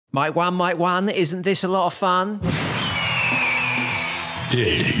Mike One, isn't this a lot of fun?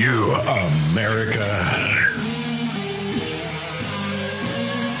 Did you, America?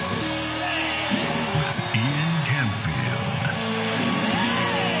 With Ian Canfield.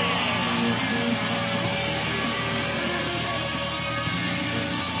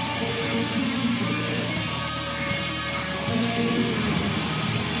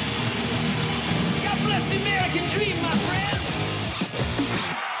 God bless the American dream, my friend.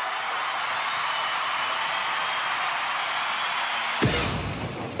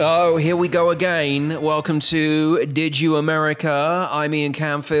 Oh, here we go again. Welcome to Did You America? I'm Ian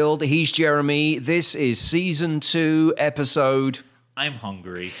Canfield. He's Jeremy. This is Season 2, Episode... I'm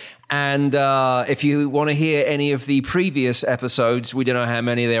hungry. And if you want to hear any of the previous episodes, we don't know how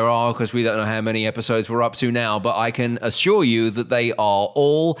many there are because we don't know how many episodes we're up to now, but I can assure you that they are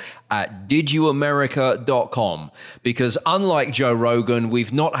all at didyouamerica.com because unlike Joe Rogan,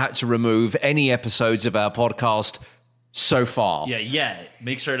 we've not had to remove any episodes of our podcast so far. Yeah.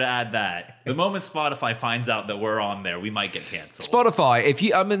 Make sure to add that. The moment Spotify finds out that we're on there, we might get canceled. Spotify,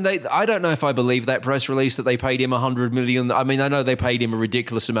 I don't know if I believe that press release that they paid him $100 million. I mean, I know they paid him a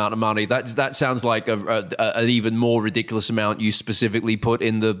ridiculous amount of money. That sounds like an even more ridiculous amount you specifically put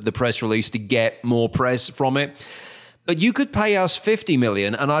in the press release to get more press from it. But you could pay us $50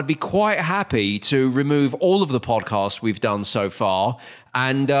 million, and I'd be quite happy to remove all of the podcasts we've done so far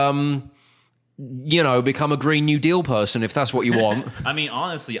and become a Green New Deal person if that's what you want. I mean,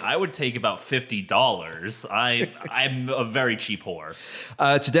 honestly, I would take about $50. I'm a very cheap whore.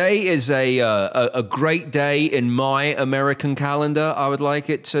 Today is a great day in my American calendar. I would like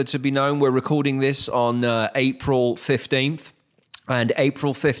it to be known. We're recording this on April 15th. And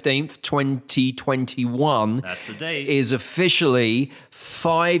April 15th, 2021 That's the date. Is officially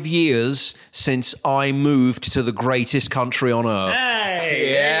 5 years since I moved to the greatest country on earth.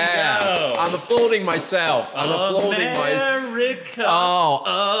 Hey! Yeah. There you go. I'm applauding myself. America.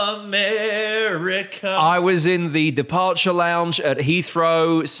 America. I was in the departure lounge at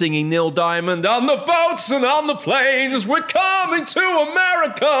Heathrow singing Neil Diamond, on the boats and on the planes, we're coming to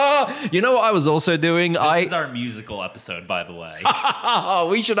America. You know what I was also doing? This is our musical episode, by the way.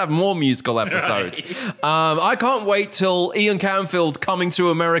 We should have more musical episodes. Right. I can't wait till Ian Canfield Coming to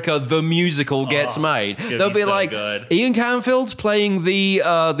America, the musical, gets made. They'll be so like, good. Ian Canfield's playing the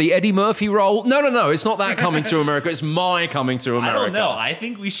Eddie Murphy role. No, it's not that Coming to America. It's my Coming to America. I don't know. I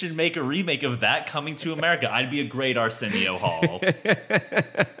think we should make a remake of that Coming to America. I'd be a great Arsenio Hall.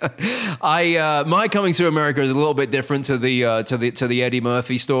 My Coming to America is a little bit different to the Eddie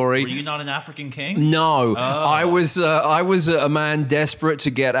Murphy story. Were you not an African king? No, I was a man desperate to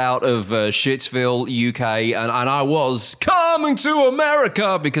get out of Shitsville, UK, and I was coming to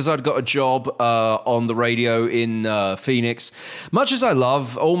America because I'd got a job on the radio in Phoenix. Much as I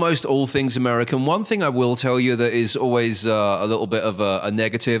love almost all things American, one thing I will tell you that is always a little bit of a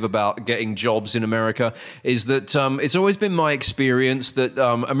negative about getting jobs in America is that it's always been my experience that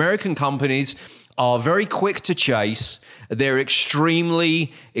American companies are very quick to chase. They're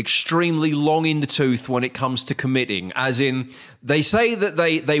extremely, extremely long in the tooth when it comes to committing, as in they say that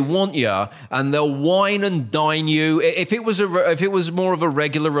they want you and they'll wine and dine you. If it was more of a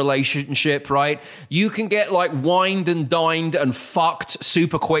regular relationship, right, you can get like wined and dined and fucked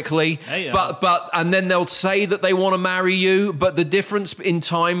super quickly. Hey, but and then they'll say that they want to marry you, but the difference in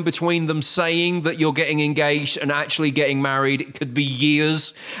time between them saying that you're getting engaged and actually getting married could be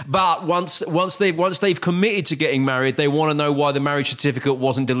years. But once they've committed to getting married, they want to know why the marriage certificate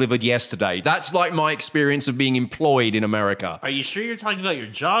wasn't delivered yesterday. That's like my experience of being employed in America. Are you sure you're talking about your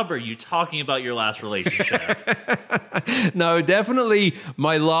job or are you talking about your last relationship? No, definitely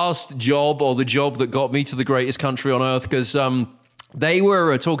my last job or the job that got me to the greatest country on earth because they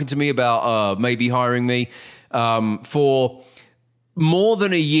were talking to me about maybe hiring me for more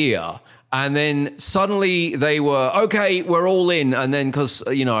than a year. And then suddenly they were, okay, we're all in. And then because,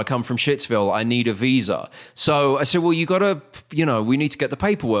 I come from Shitsville, I need a visa. So I said, well, you got to, we need to get the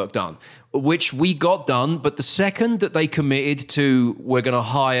paperwork done, which we got done. But the second that they committed to, we're going to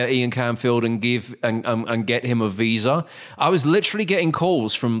hire Ian Canfield and get him a visa, I was literally getting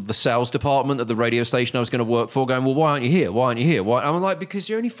calls from the sales department at the radio station I was going to work for going, well, why aren't you here? Why aren't you here? Why? I'm like, because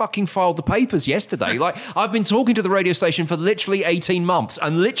you only fucking filed the papers yesterday. Like, I've been talking to the radio station for literally 18 months.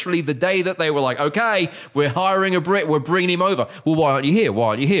 And literally the day that they were like, okay, we're hiring a Brit, we're bringing him over. Well, why aren't you here? Why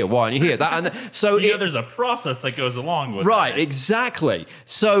aren't you here? Why aren't you here? That, and so there's a process that goes along with right, that. Exactly.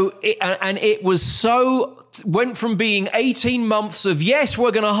 So And it was went from being 18 months of, yes,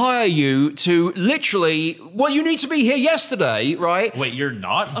 we're going to hire you, to literally, well, you need to be here yesterday, right? Wait, you're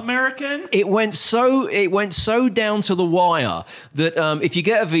not American? It went so down to the wire that if you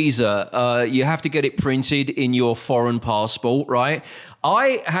get a visa, you have to get it printed in your foreign passport, right?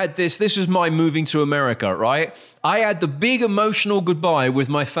 I had this was my moving to America, right? I had the big emotional goodbye with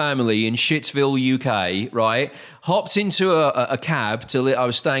my family in Shittsville, UK, right? Hopped into a cab I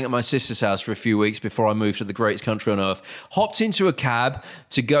was staying at my sister's house for a few weeks before I moved to the greatest country on earth. Hopped into a cab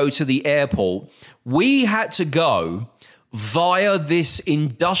to go to the airport. We had to go via this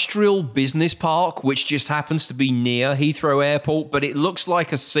industrial business park, which just happens to be near Heathrow Airport, but it looks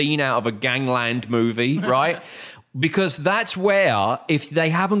like a scene out of a Gangland movie, right? Because that's where, if they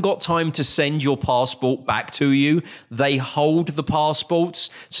haven't got time to send your passport back to you, they hold the passports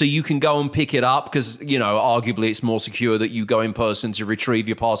so you can go and pick it up because, arguably it's more secure that you go in person to retrieve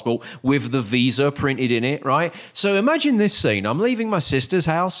your passport with the visa printed in it, right? So imagine this scene. I'm leaving my sister's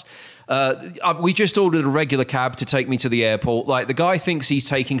house. We just ordered a regular cab to take me to the airport. Like, the guy thinks he's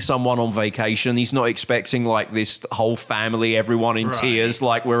taking someone on vacation. He's not expecting like this whole family, everyone in tears,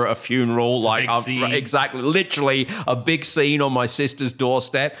 like we're at a funeral. Exactly, literally a big scene on my sister's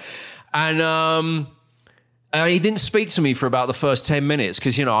doorstep. And he didn't speak to me for about the first 10 minutes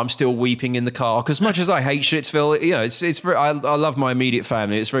because, I'm still weeping in the car. Because much as I hate Shittsville, it's very, I love my immediate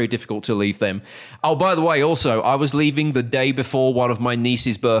family. It's very difficult to leave them. Oh, by the way, also, I was leaving the day before one of my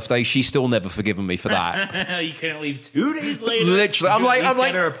niece's birthday. She's still never forgiven me for that. You couldn't leave 2 days later? Literally. I'm like,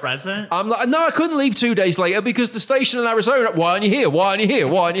 get her a present? I'm like, no, I couldn't leave 2 days later because the station in Arizona, why aren't you here? Why aren't you here?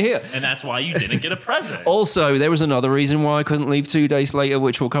 Why aren't you here? And that's why you didn't get a present. Also, there was another reason why I couldn't leave 2 days later,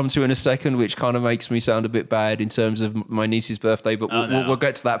 which we'll come to in a second, which kind of makes me sound a bit bad in terms of my niece's birthday, but we'll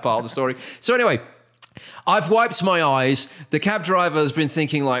get to that part of the story. So anyway, I've wiped my eyes. The cab driver has been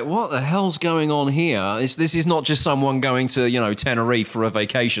thinking, like, what the hell's going on here? This is not just someone going to, Tenerife for a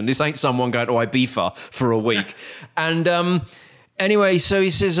vacation. This ain't someone going to Ibiza for a week. And anyway, so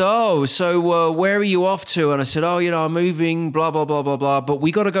he says, where are you off to? And I said, I'm moving, blah, blah, blah, blah, blah. But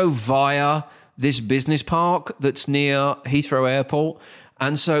we got to go via this business park that's near Heathrow Airport.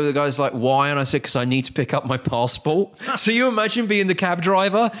 And so the guy's like, why? And I said, because I need to pick up my passport. So you imagine being the cab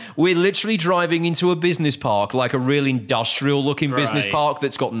driver? We're literally driving into a business park, like a real industrial looking business park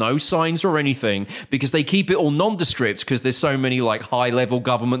that's got no signs or anything, because they keep it all nondescript because there's so many like high level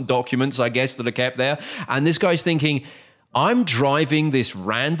government documents, I guess, that are kept there. And this guy's thinking, I'm driving this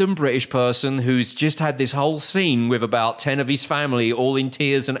random British person who's just had this whole scene with about 10 of his family all in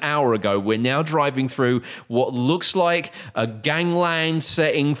tears an hour ago. We're now driving through what looks like a gangland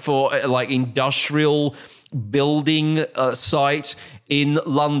setting for like industrial building site in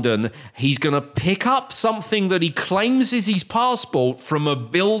London. He's going to pick up something that he claims is his passport from a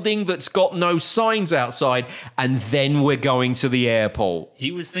building that's got no signs outside, and then we're going to the airport.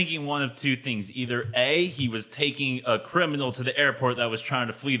 He was thinking one of two things. Either A, he was taking a criminal to the airport that was trying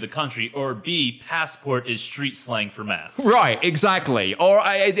to flee the country, or B, passport is street slang for meth. Right, exactly. Or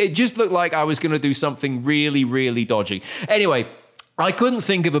it just looked like I was going to do something really, really dodgy. Anyway, I couldn't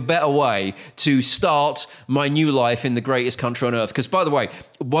think of a better way to start my new life in the greatest country on earth. Because, by the way,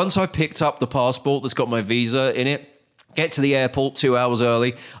 once I picked up the passport that's got my visa in it, get to the airport 2 hours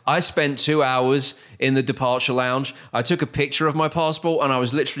early. I spent 2 hours in the departure lounge. I took a picture of my passport and I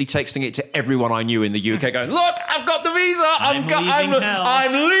was literally texting it to everyone I knew in the UK going, look, I've got the visa. I'm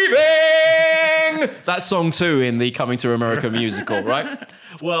leaving. That song too in the Coming to America musical, right?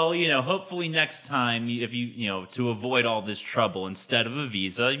 Well, hopefully next time, if you to avoid all this trouble, instead of a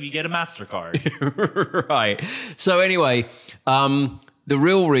Visa, you get a MasterCard. Right. So anyway, the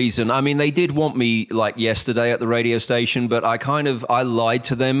real reason, they did want me like yesterday at the radio station, but I lied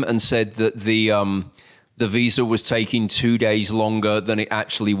to them and said that the visa was taking 2 days longer than it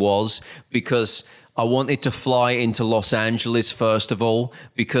actually was because I wanted to fly into Los Angeles first of all,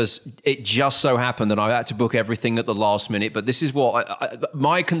 because it just so happened that I had to book everything at the last minute. But this is what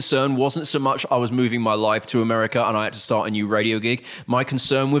my concern wasn't so much I was moving my life to America and I had to start a new radio gig. My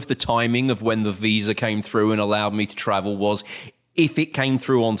concern with the timing of when the visa came through and allowed me to travel was if it came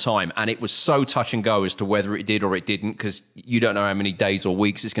through on time. And it was so touch and go as to whether it did or it didn't, because you don't know how many days or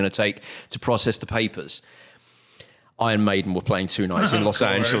weeks it's going to take to process the papers. Iron Maiden were playing 2 nights in Los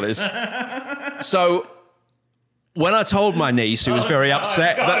Angeles. So when I told my niece, who was very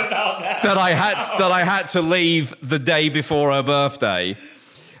upset that I had to leave the day before her birthday,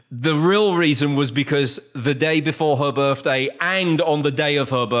 the real reason was because the day before her birthday and on the day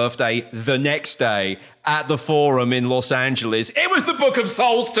of her birthday, the next day at the Forum in Los Angeles, it was the Book of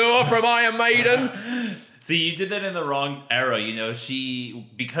Souls tour from Iron Maiden. See, you did that in the wrong era. You know,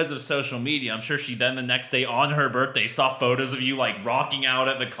 because of social media, I'm sure she then the next day on her birthday saw photos of you like rocking out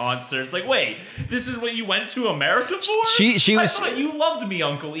at the concert. It's like, wait, this is what you went to America for? She I was. thought you loved me,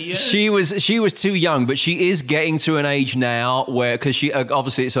 Uncle Ian. She was too young, but she is getting to an age now where, because she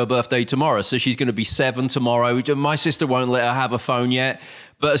obviously it's her birthday tomorrow, so she's going to be 7 tomorrow. My sister won't let her have a phone yet.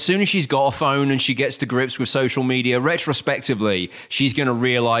 But as soon as she's got a phone and she gets to grips with social media, retrospectively, she's going to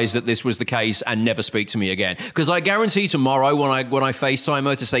realize that this was the case and never speak to me again. Because I guarantee tomorrow when I FaceTime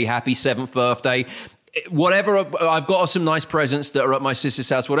her to say happy 7th birthday, whatever, I've got her some nice presents that are at my sister's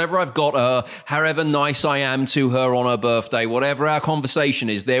house, whatever I've got her, however nice I am to her on her birthday, whatever our conversation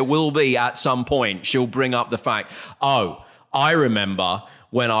is, there will be at some point, she'll bring up the fact, oh, I remember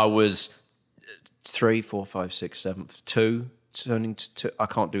when I was 3, 4, 5, 6, 7, 2, turning to, I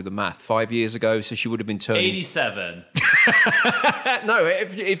can't do the math, 5 years ago, so she would have been turning 87. No,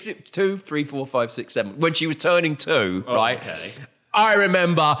 if 2, 3, 4, 5, 6, 7, when she was turning 2, right? Okay. I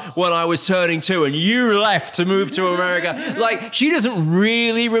remember when I was turning 2 and you left to move to America. Like, she doesn't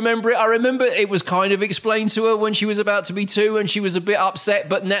really remember it. I remember it was kind of explained to her when she was about to be 2 and she was a bit upset.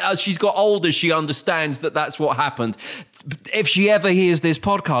 But now, as she's got older, she understands that that's what happened. If she ever hears this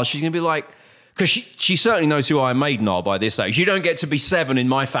podcast, she's going to be like, because she certainly knows who Iron Maiden are by this age. You don't get to be 7 in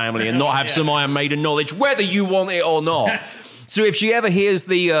my family and not have some Iron Maiden knowledge, whether you want it or not. So if she ever hears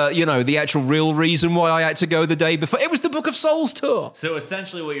the, the actual real reason why I had to go the day before, it was the Book of Souls tour. So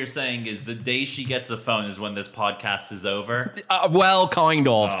essentially what you're saying is the day she gets a phone is when this podcast is over? Well, kind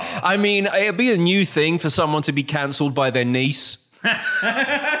of. Oh. I mean, it'd be a new thing for someone to be cancelled by their niece.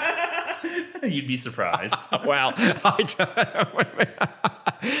 You'd be surprised. Well, I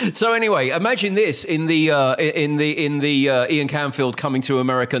don't. So anyway, imagine this in the Ian Canfield Coming to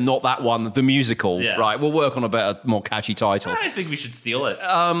America, not that one, the musical. Yeah. Right, we'll work on a better, more catchy title. I think we should steal it.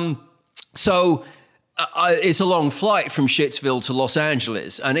 So it's a long flight from Shittsville to Los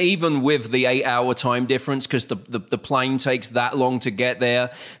Angeles, and even with the 8-hour time difference, because the plane takes that long to get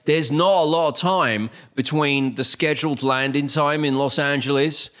there, there's not a lot of time between the scheduled landing time in Los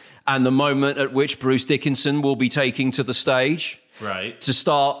Angeles and the moment at which Bruce Dickinson will be taking to the stage. Right. To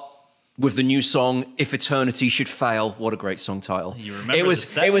start with the new song, If Eternity Should Fail. What a great song title. You remember it was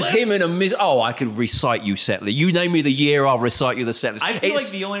the set list? him in a I could recite you set list. You name me the year, I'll recite you the set list. I feel like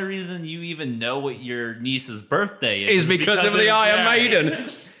the only reason you even know what your niece's birthday is because of the Iron Maiden.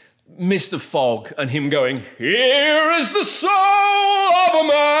 Mr. Fogg and him going, here is the soul of a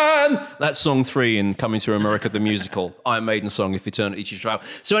man. That's song 3 in Coming to America, the musical. Iron Maiden song, If Eternity Should Fail.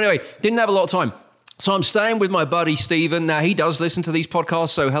 So anyway, didn't have a lot of time. So I'm staying with my buddy Stephen. Now, he does listen to these podcasts,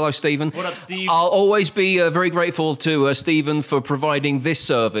 so hello, Stephen. What up, Steve? I'll always be very grateful to Stephen for providing this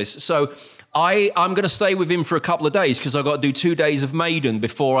service. So I'm going to stay with him for a couple of days because I've got to do 2 days of Maiden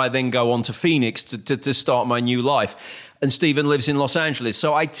before I then go on to Phoenix to start my new life. And Stephen lives in Los Angeles.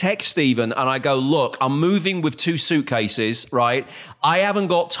 So I text Stephen and I go, look, I'm moving with 2 suitcases, right? I haven't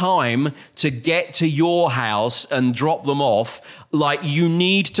got time to get to your house and drop them off. Like, you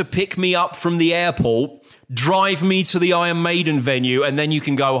need to pick me up from the airport, drive me to the Iron Maiden venue, and then you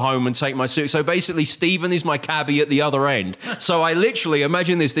can go home and take my suit. So basically, Stephen is my cabbie at the other end. So I literally,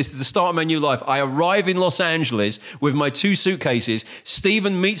 imagine this is the start of my new life. I arrive in Los Angeles with my 2 suitcases.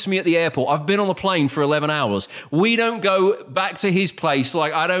 Stephen meets me at the airport. I've been on a plane for 11 hours. We don't go back to his place.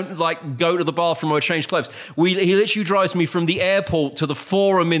 Like, I don't go to the bathroom or change clothes. He literally drives me from the airport to the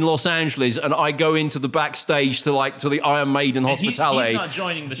Forum in Los Angeles, and I go into the backstage to the Iron Maiden hospitality. He's not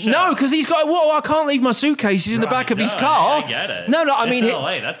joining the show. No, because he's got, I can't leave my suitcases in the back of his car. I get it. No, I mean, it's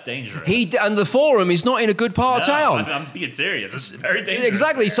LA, that's dangerous. And the Forum is not in a good part of town. I'm being serious. It's very dangerous.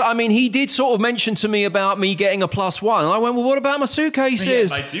 Exactly. So, I mean, he did sort of mention to me about me getting a +1. And I went, well, what about my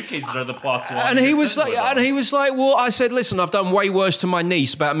suitcases? Yeah, my suitcases are the +1. And he was like, well, I said, listen, I've done way worse to my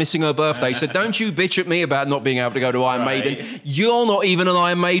niece about missing her birthday. He said, don't you bitch at me about not being able to go to Iron Maiden. You're not even an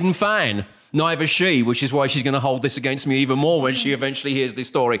Iron Maiden fan. Neither she, which is why she's going to hold this against me even more when she eventually hears this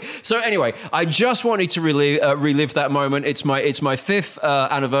story. So anyway, I just wanted to relive that moment. It's my 5th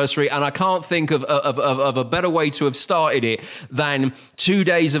anniversary, and I can't think of a better way to have started it than 2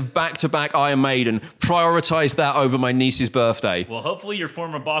 days of back-to-back Iron Maiden. Prioritize that over my niece's birthday. Well, hopefully your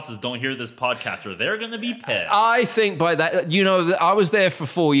former bosses don't hear this podcast, or they're going to be pissed. I think by that, I was there for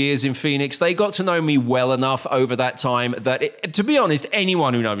 4 years in Phoenix. They got to know me well enough over that time that, to be honest,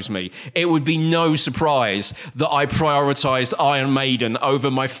 anyone who knows me, it would would be no surprise that I prioritized Iron Maiden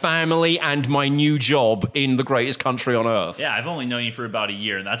over my family and my new job in the greatest country on earth. Yeah, I've only known you for about a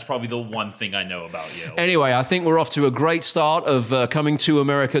year, and that's probably the one thing I know about you. Anyway, I think we're off to a great start of Coming to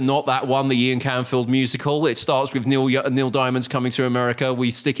America, not that one, the Ian Canfield musical. It starts with Neil Diamond's Coming to America. We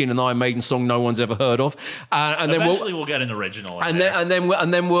stick in an Iron Maiden song no one's ever heard of, and then Eventually we'll get an original. And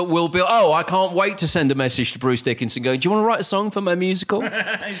then we'll be. Oh, I can't wait to send a message to Bruce Dickinson going, do you want to write a song for my musical?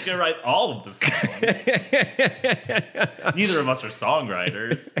 He's gonna write all of the songs. Neither of us are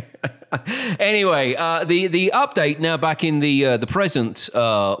songwriters. Anyway, the update now back in the present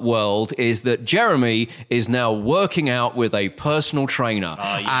world is that Jeremy is now working out with a personal trainer,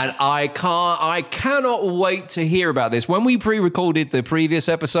 Yes. and I cannot wait to hear about this. When we pre-recorded the previous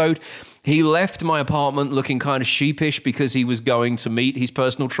episode, he left my apartment looking kind of sheepish because he was going to meet his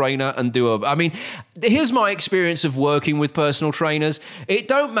personal trainer and I mean, here's my experience of working with personal trainers. It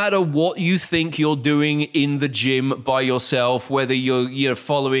don't matter what you think you're doing in the gym by yourself, whether you're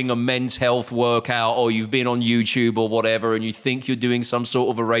following a men's health workout or you've been on YouTube or whatever, and you think you're doing some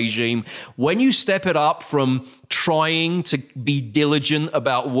sort of a regime. When you step it up from trying to be diligent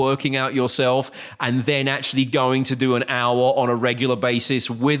about working out yourself and then actually going to do an hour on a regular basis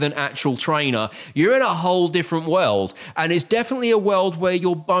with an actual trainer, you're in a whole different world. And it's definitely a world where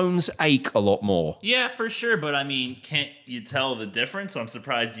your bones ache a lot more. Yeah, for sure. But I mean, can't you tell the difference? I'm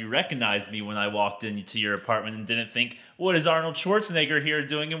surprised you recognized me when I walked into your apartment and didn't think, what is Arnold Schwarzenegger here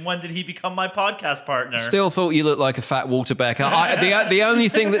doing, and when did he become my podcast partner? Still thought you looked like a fat Walter Becker. The only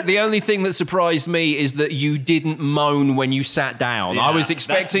thing that surprised me is that you didn't moan when you sat down. Yeah, I was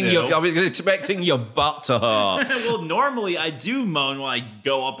expecting your butt to hurt. Well, normally I do moan when I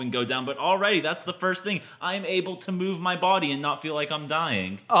go up and go down, but already that's the first thing. I'm able to move my body and not feel like I'm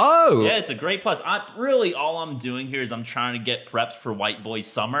dying. Oh, Yeah, it's a great plus. All I'm doing here is I'm trying to get prepped for White Boy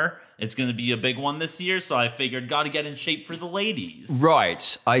Summer. It's going to be a big one this year, so I figured got to get in shape for the ladies.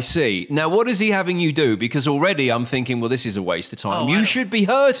 right. I see. Now, what is he having you do? Because already I'm thinking, well, this is a waste of time. You should be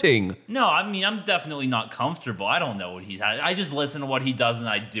hurting. No, I mean, I'm definitely not comfortable. I don't know what he's had. I just listen to what he does and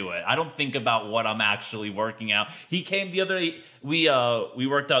I do it. I don't think about what I'm actually working out. He came the other day. We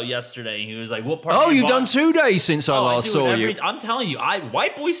worked out yesterday. He was like, "What part?" Oh, you've done 2 days since I last saw you. I'm telling you,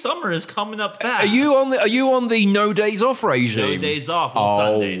 White Boy Summer is coming up fast. Are you on the no days off regime? No days off. Well,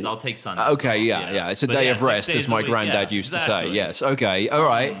 Sundays. I'll take Sundays. Okay, off, yeah. It's a But day yeah, of 6 rest, days as a my week. granddad Yeah, used to exactly. say. Yes. Okay. All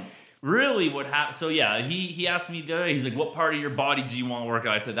right. Really, what happened? So yeah, he asked me the other day. He's like, "What part of your body do you want to work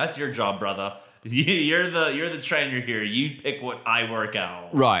out?" I said, "That's your job, brother. You're the trainer here. You pick what I work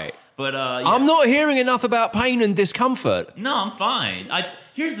out." Right. But yeah. I'm not hearing enough about pain and discomfort. No, I'm fine.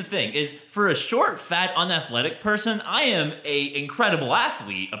 Here's the thing: is for a short, fat, unathletic person, I am a incredible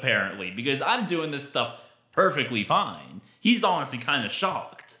athlete apparently because I'm doing this stuff perfectly fine. He's honestly kind of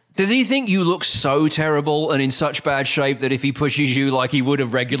shocked. Does he think you look so terrible and in such bad shape that if he pushes you like he would a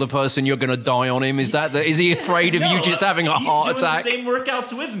regular person, you're going to die on him? Is he afraid of you just having a heart attack? He's doing the same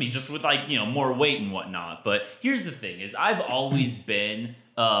workouts with me, just with more weight and whatnot. But here's the thing: is I've always been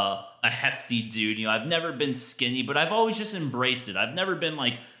a hefty dude. I've never been skinny, but I've always just embraced it. I've never been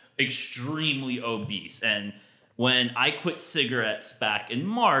like extremely obese. And when I quit cigarettes back in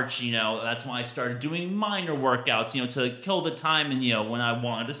March, that's when I started doing minor workouts, to kill the time and, when I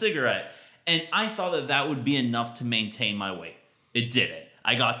wanted a cigarette. And I thought that would be enough to maintain my weight. It didn't.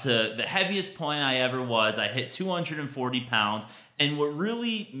 I got to the heaviest point I ever was. I hit 240 pounds. And what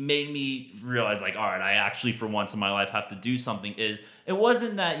really made me realize, all right, I actually, for once in my life, have to do something is it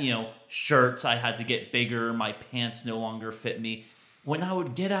wasn't that, shirts, I had to get bigger, my pants no longer fit me. When I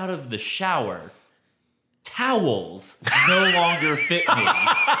would get out of the shower, towels no longer fit me.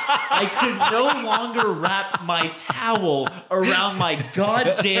 I could no longer wrap my towel around my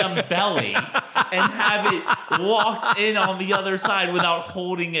goddamn belly and have it locked in on the other side without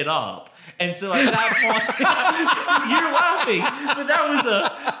holding it up. And so at that point, you're laughing, but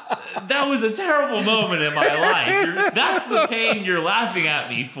that was a terrible moment in my life. That's the pain you're laughing at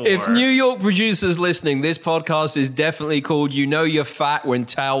me for. If New York producers listening, this podcast is definitely called "You Know You're Fat When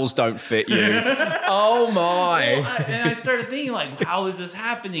Towels Don't Fit You." Oh my! Well, and I started thinking, how is this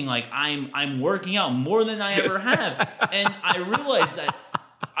happening? I'm working out more than I ever have, and I realized that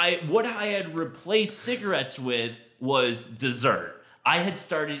what I had replaced cigarettes with was dessert. I had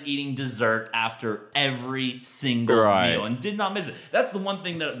started eating dessert after every single meal and did not miss it. That's the one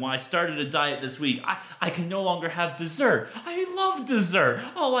thing that when I started a diet this week, I can no longer have dessert. I love dessert.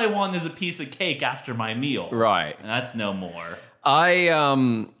 All I want is a piece of cake after my meal. Right. And that's no more.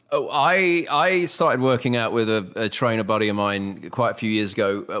 Oh, I started working out with a trainer buddy of mine quite a few years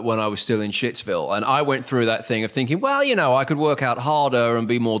ago when I was still in Shittsville. And I went through that thing of thinking, well, I could work out harder and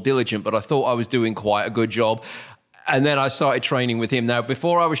be more diligent, but I thought I was doing quite a good job. And then I started training with him. Now,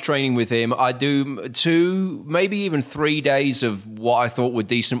 before I was training with him, I'd do 2, maybe even 3 days of what I thought were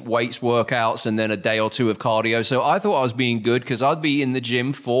decent weights workouts and then a day or 2 of cardio. So I thought I was being good because I'd be in the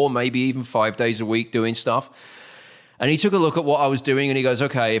gym 4, maybe even 5 days a week doing stuff. And he took a look at what I was doing and he goes,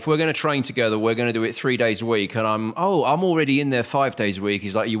 okay, if we're going to train together, we're going to do it 3 days a week. And I'm already in there 5 days a week.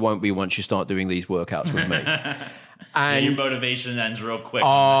 He's like, you won't be once you start doing these workouts with me. And your motivation ends real quick.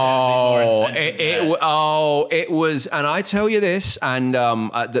 It was, and I tell you this, and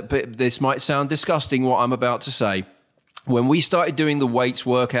this might sound disgusting what I'm about to say. When we started doing the weights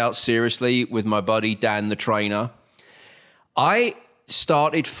workouts seriously with my buddy Dan, the trainer, I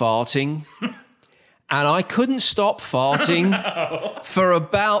started farting. And I couldn't stop farting for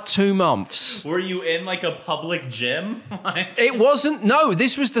about 2 months. Were you in like a public gym? It wasn't. No,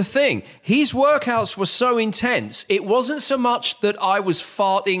 this was the thing. His workouts were so intense. It wasn't so much that I was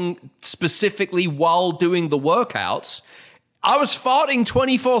farting specifically while doing the workouts. I was farting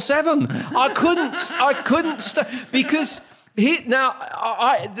 24/7. I couldn't stop because.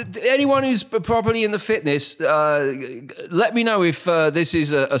 Anyone who's properly in the fitness, let me know if this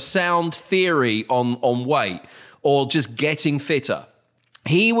is a sound theory on weight or just getting fitter.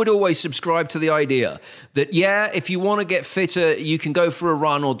 He would always subscribe to the idea that, if you want to get fitter, you can go for a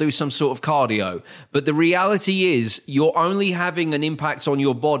run or do some sort of cardio. But the reality is you're only having an impact on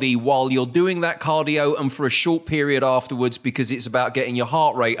your body while you're doing that cardio and for a short period afterwards because it's about getting your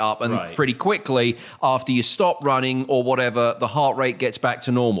heart rate up. And pretty quickly after you stop running or whatever, the heart rate gets back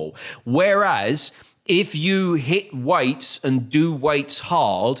to normal. Whereas if you hit weights and do weights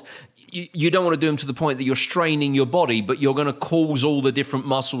hard, you don't want to do them to the point that you're straining your body, but you're going to cause all the different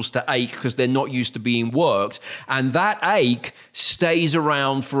muscles to ache because they're not used to being worked. And that ache stays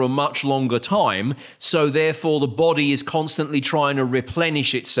around for a much longer time. So therefore, the body is constantly trying to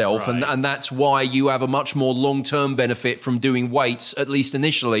replenish itself. Right. And that's why you have a much more long-term benefit from doing weights, at least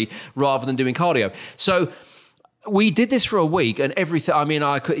initially, rather than doing cardio. So we did this for a week and everything. I mean,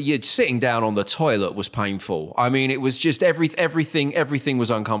 sitting down on the toilet was painful. I mean, it was just everything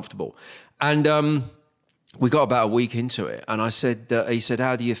was uncomfortable. And we got about a week into it. And I said, he said,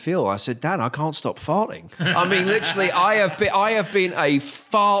 how do you feel? I said, Dan, I can't stop farting. I mean, literally, I have been a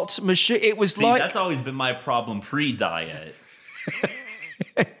fart machine. It was that's always been my problem pre-diet.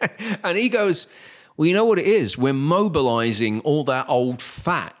 And he goes, well, you know what it is? We're mobilizing all that old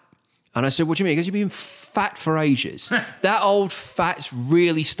fat. And I said, what do you mean? Because you've been fat for ages. That old fat's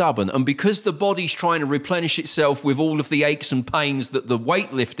really stubborn. And because the body's trying to replenish itself with all of the aches and pains that the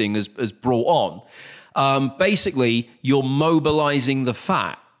weightlifting has brought on, basically, you're mobilizing the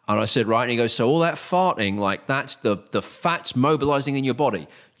fat. And I said, right. And he goes, so all that farting, like that's the fat's mobilizing in your body.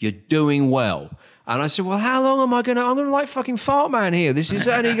 You're doing well. And I said, well, how long am I going to, I'm going to like fucking fart man here. This is,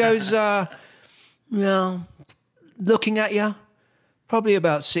 and he goes, looking at you. Probably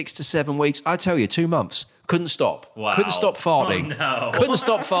about 6 to 7 weeks. I tell you, 2 months. Couldn't stop. Wow. Couldn't stop farting. Oh, no. Couldn't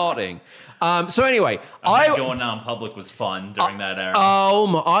stop farting. So anyway, going out in public was fun during that era.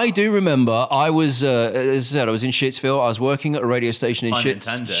 I do remember. I was, as I said, I was in Shittsville. I was working at a radio station in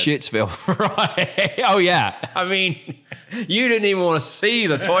Shittsville. Right? Oh yeah. I mean, you didn't even want to see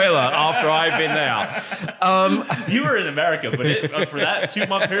the toilet after I'd been there. You were in America, but for that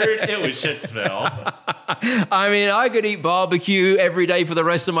 2-month period, it was Shittsville. I mean, I could eat barbecue every day for the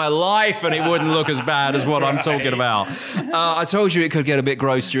rest of my life, and it wouldn't look as bad as what I'm talking about. I told you it could get a bit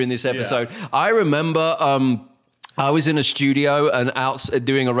gross during this episode. Yeah. I remember I was in a studio and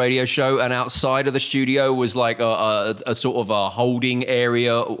doing a radio show, and outside of the studio was like a sort of a holding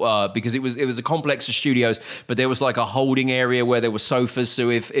area because it was a complex of studios, but there was like a holding area where there were sofas. So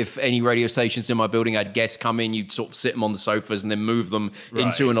if any radio stations in my building had guests come in, you'd sort of sit them on the sofas and then move them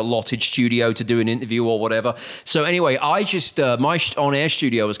into an allotted studio to do an interview or whatever. So anyway, I just my on-air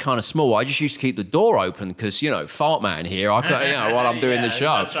studio was kind of small. I just used to keep the door open because fart man here. I could, while I'm doing the show.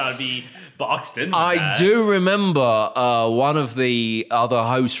 I'm not trying to be boxed in. I do remember one of the other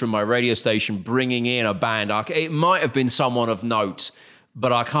hosts from my radio station bringing in a band. It might have been someone of note,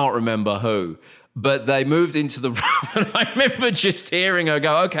 but I can't remember who. But they moved into the room, and I remember just hearing her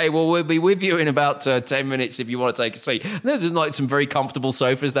go, okay, well, we'll be with you in about 10 minutes if you want to take a seat. And there's like some very comfortable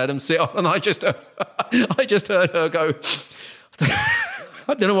sofas that them sit on, and I just heard her go,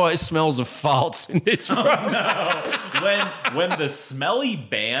 I don't know why it smells of farts in this room. Oh, no. When the smelly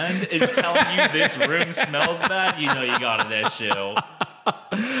band is telling you this room smells bad, you know you got an issue.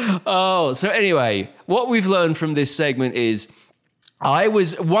 Oh, so anyway, what we've learned from this segment is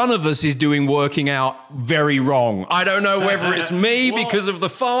One of us is doing working out very wrong. I don't know whether it's me Well- because of the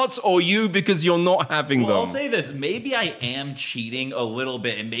farts or you because you're not having Well, them. I'll say this. Maybe I am cheating a little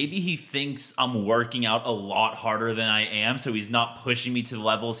bit, and maybe he thinks I'm working out a lot harder than I am, so he's not pushing me to the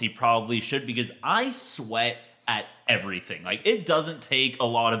levels he probably should, because I sweat at everything. Like, it doesn't take a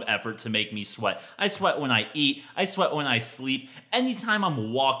lot of effort to make me sweat. I sweat when I eat. I sweat when I sleep. Anytime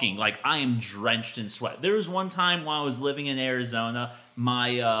I'm walking, like, I am drenched in sweat. There was one time while I was living in Arizona,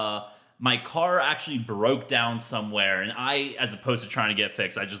 my car actually broke down somewhere, and I, as opposed to trying to get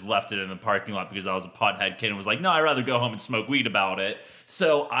fixed, I just left it in the parking lot because I was a pothead kid and was like, no, I'd rather go home and smoke weed about it.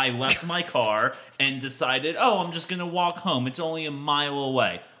 So I left my car and decided, oh, I'm just going to walk home. It's only a mile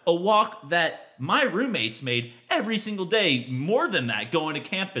away. A walk that my roommates made every single day, more than that, going to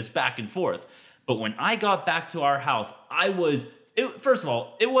campus back and forth. But when I got back to our house, first of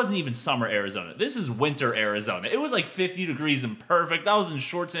all, it wasn't even summer Arizona. This is winter Arizona. It was like 50 degrees and perfect. I was in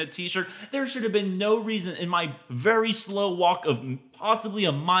shorts and a t-shirt. There should have been no reason in my very slow walk of possibly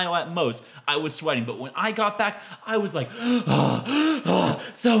a mile at most, I was sweating. But when I got back, I was like,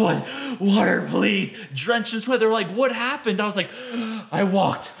 someone, water, please. Drenched in sweat. They're like, what happened? I was like, I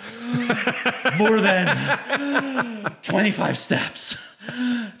walked more than 25 steps.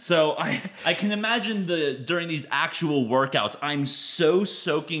 So I can imagine during these actual workouts, I'm so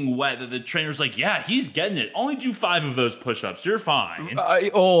soaking wet that the trainer's like, yeah, he's getting it. Only do 5 of those push-ups. You're fine.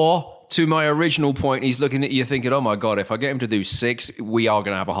 Or, to my original point, he's looking at you thinking, oh my God, if I get him to do 6, we are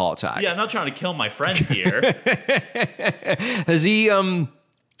going to have a heart attack. Yeah, I'm not trying to kill my friend here. Has he,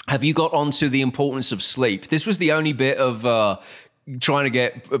 have you got onto the importance of sleep? This was the only bit of trying to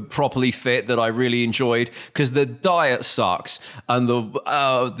get properly fit that I really enjoyed, because the diet sucks and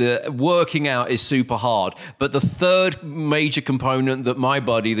the working out is super hard. But the third major component that my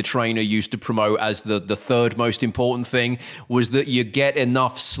buddy, the trainer, used to promote as the third most important thing was that you get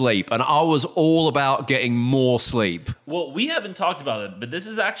enough sleep. And I was all about getting more sleep. Well, we haven't talked about it, but this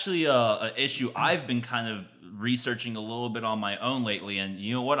is actually an issue I've been kind of researching a little bit on my own lately. And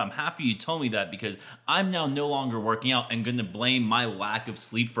you know what? I'm happy you told me that, because I'm now no longer working out and going to blame my lack of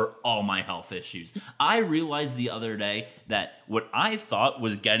sleep for all my health issues. I realized the other day that what I thought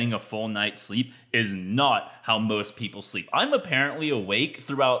was getting a full night's sleep is not how most people sleep. I'm apparently awake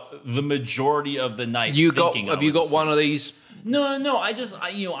throughout the majority of the night. Have you got one of these? No. I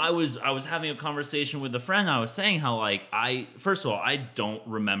was having a conversation with a friend. I was saying how, like, first of all, I don't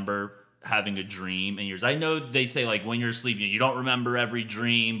remember having a dream in years. I know they say, like, when you're sleeping, you don't remember every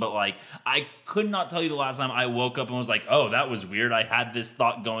dream, but, like, I could not tell you the last time I woke up and was like, oh, that was weird. I had this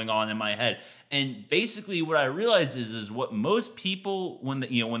thought going on in my head. And basically what I realized is what most people,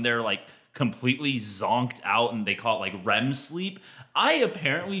 when they're like completely zonked out, and they call it like REM sleep, I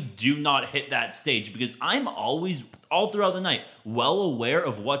apparently do not hit that stage, because I'm always, all throughout the night, well aware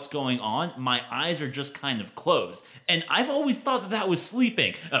of what's going on. My eyes are just kind of closed. And I've always thought that was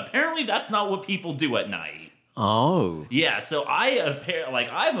sleeping. Apparently, that's not what people do at night. Oh. Yeah, so I'm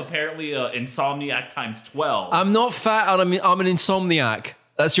apparently insomniac times 12. I'm not fat, and I'm an insomniac.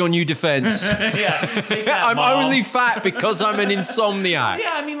 That's your new defense. Yeah, take that, I'm Mom. only fat because I'm an insomniac.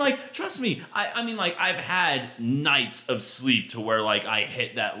 Yeah, I mean, like, trust me. I mean, like, I've had nights of sleep to where, like, I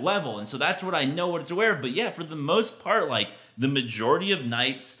hit that level. And so that's what I know what it's aware of. But yeah, for the most part, like, the majority of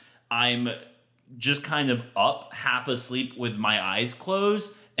nights, I'm just kind of up, half asleep with my eyes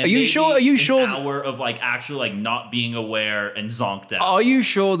closed. And Are you sure? An hour of, like, actually, like, not being aware and zonked out. Are you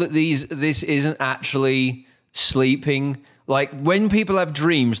sure that this isn't actually sleeping? Like, when people have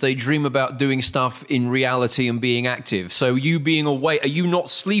dreams, they dream about doing stuff in reality and being active. So you being awake, are you not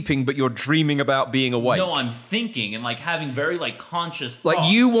sleeping, but you're dreaming about being awake? No, I'm thinking and, like, having very, like, conscious thoughts.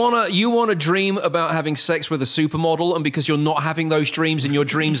 Like, you wanna dream about having sex with a supermodel, and because you're not having those dreams and your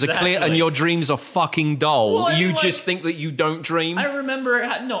dreams are clear and your dreams are fucking dull, Well, I mean, you like, just think that you don't dream? I remember,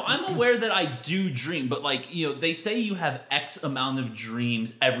 no, I'm aware that I do dream, but, like, they say you have X amount of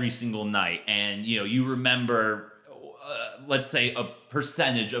dreams every single night, and, you remember, let's say, a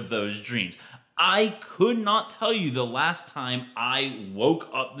percentage of those dreams. I could not tell you the last time I woke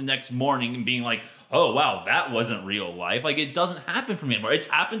up the next morning and being like, oh, wow, that wasn't real life. Like, it doesn't happen for me anymore. It's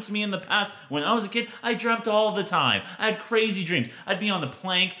happened to me in the past. When I was a kid, I dreamt all the time. I had crazy dreams. I'd be on the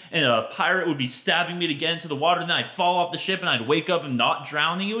plank, and a pirate would be stabbing me to get into the water, and then I'd fall off the ship, and I'd wake up and not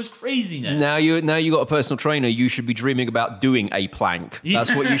drowning. It was craziness. Now you got a personal trainer. You should be dreaming about doing a plank.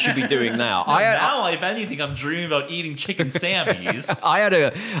 That's what you should be doing now. Now, if anything, I'm dreaming about eating chicken Sammys.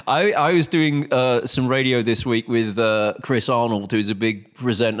 I was doing some radio this week with Chris Arnold, who's a big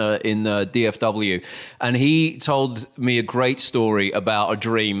presenter in DFW. DFW. And he told me a great story about a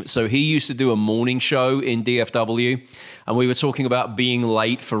dream. So he used to do a morning show in DFW, and we were talking about being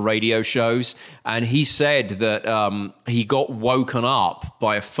late for radio shows. And he said that he got woken up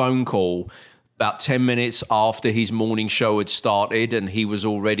by a phone call about 10 minutes after his morning show had started, and he was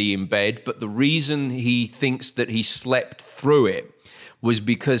already in bed. But the reason he thinks that he slept through it was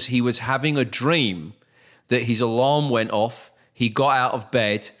because he was having a dream that his alarm went off, he got out of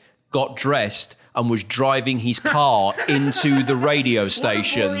bed, got dressed, and was driving his car into the radio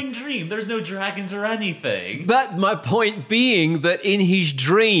station. What a boring dream. There's no dragons or anything. But my point being that in his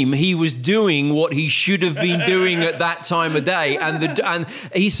dream, he was doing what he should have been doing at that time of day. And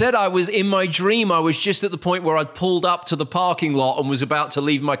he said, I was in my dream, I was just at the point where I'd pulled up to the parking lot and was about to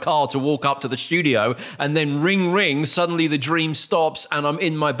leave my car to walk up to the studio. And then ring, ring, suddenly the dream stops and I'm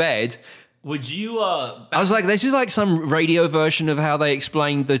in my bed. Would you, I was like, this is like some radio version of how they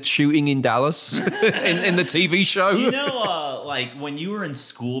explained the shooting in Dallas in the TV show. You know, like when you were in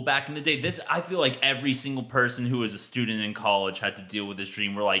school back in the day, I feel like every single person who was a student in college had to deal with this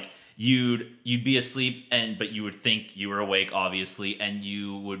dream where like you'd be asleep but you would think you were awake, obviously, and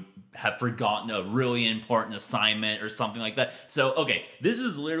you would have forgotten a really important assignment or something like that. So, okay, this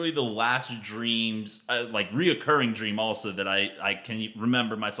is literally the last dreams, like reoccurring dream also that I can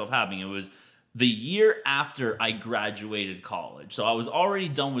remember myself having. It was the year after I graduated college. So I was already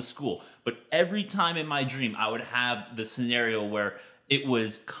done with school, but every time in my dream, I would have the scenario where it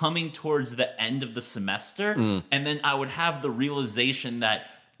was coming towards the end of the semester, and then I would have the realization that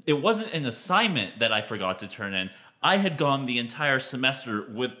it wasn't an assignment that I forgot to turn in. I had gone the entire semester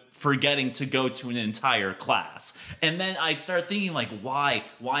with forgetting to go to an entire class. And then I started thinking, like, why?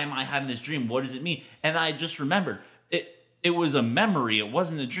 Why am I having this dream? What does it mean? And I just remembered, it was a memory. It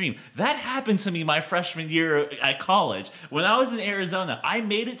wasn't a dream. That happened to me my freshman year at college. When I was in Arizona, I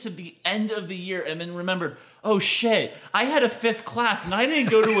made it to the end of the year and then remembered, oh shit, I had a 5th class and I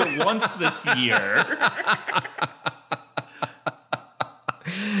didn't go to it once this year.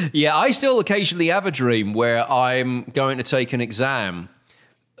 Yeah, I still occasionally have a dream where I'm going to take an exam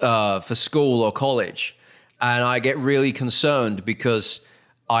for school or college, and I get really concerned because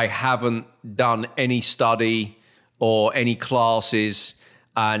I haven't done any study or any classes,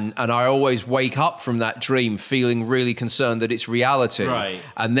 and I always wake up from that dream feeling really concerned that it's reality. Right.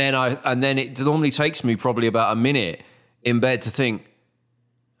 And then it normally takes me probably about a minute in bed to think,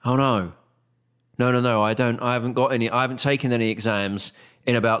 oh no, I haven't taken any exams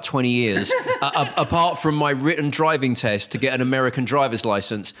in about 20 years, apart from my written driving test to get an American driver's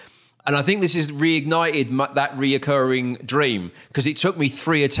license. And I think this has reignited that reoccurring dream, because it took me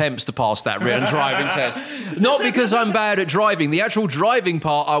 3 attempts to pass that written driving test. Not because I'm bad at driving. The actual driving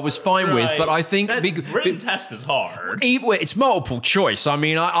part I was fine with, but I think... That written test is hard. It's multiple choice. I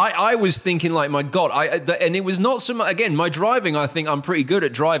mean, I was thinking like, my God, and it was not so much... Again, my driving, I think I'm pretty good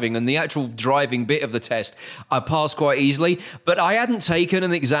at driving, and the actual driving bit of the test, I passed quite easily. But I hadn't taken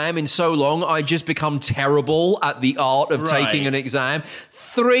an exam in so long, I'd just become terrible at the art of taking an exam.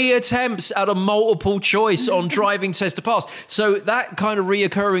 3 attempts at a multiple choice on driving test to pass. So that kind of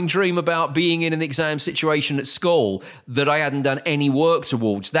reoccurring dream about being in an exam situation at school that I hadn't done any work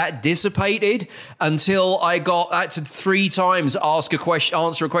towards, that dissipated until I had to 3 times answer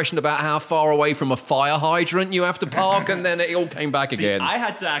a question about how far away from a fire hydrant you have to park, and then it all came back again. I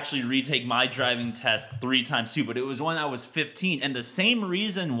had to actually retake my driving test 3 times too, but it was when I was 15. And the same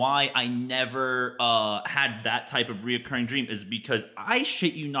reason why I never had that type of reoccurring dream is because I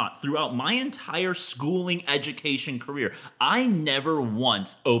shit you not, throughout my entire schooling education career, I never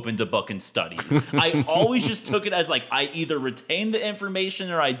once opened a book and studied. I always just took it as like, I either retained the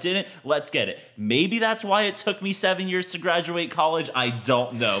information or I didn't. Let's get it. Maybe that's why it took me 7 years to graduate college. I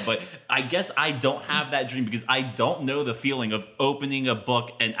don't know, but I guess I don't have that dream because I don't know the feeling of opening a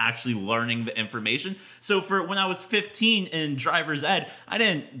book and actually learning the information. So for when I was 15 in driver's ed, I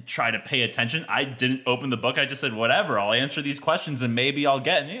didn't try to pay attention. I didn't open the book. I just said, whatever, I'll answer these questions and maybe I'll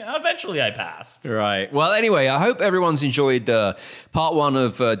get it. Yeah, eventually I passed. Right. Well, anyway, I hope everyone's enjoyed part 1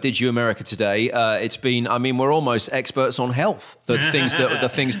 of Did You America today. It's been, I mean, we're almost experts on health, the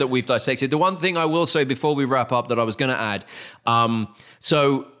things that we've dissected. The one thing I will say before we wrap up that I was going to add,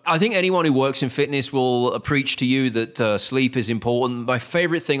 so I think anyone who works in fitness will preach to you that sleep is important. My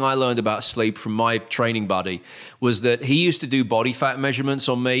favorite thing I learned about sleep from my training buddy was that he used to do body fat measurements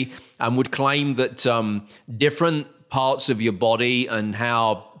on me and would claim that different parts of your body and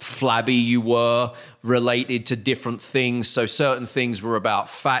how flabby you were related to different things. So certain things were about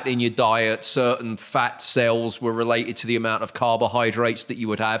fat in your diet, certain fat cells were related to the amount of carbohydrates that you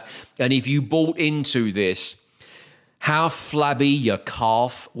would have. And if you bought into this, how flabby your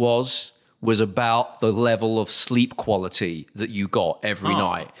calf was was about the level of sleep quality that you got every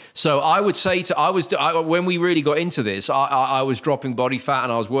night. So I would say when we really got into this, I was dropping body fat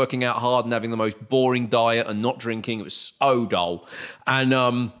and I was working out hard and having the most boring diet and not drinking. It was so dull. And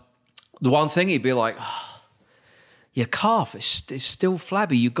the one thing he'd be like, your calf is still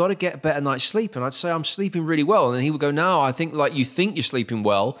flabby. You've got to get a better night's sleep. And I'd say, I'm sleeping really well. And then he would go, no, I think like you think you're sleeping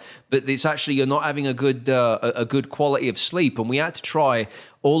well, but it's actually you're not having a good quality of sleep. And we had to try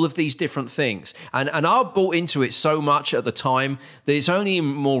all of these different things. And I bought into it so much at the time that it's only in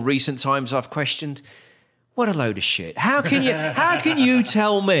more recent times I've questioned, what a load of shit. How can you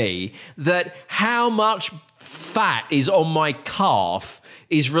tell me that how much fat is on my calf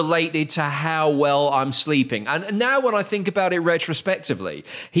is related to how well I'm sleeping? And now when I think about it retrospectively,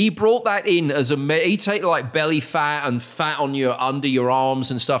 he brought that in as he take like belly fat and fat on under your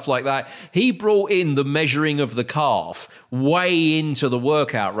arms and stuff like that. He brought in the measuring of the calf way into the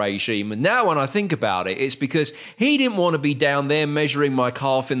workout regime. And now when I think about it, it's because he didn't want to be down there measuring my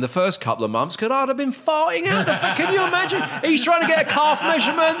calf in the first couple of months because I'd have been farting out the fat. Can you imagine? He's trying to get a calf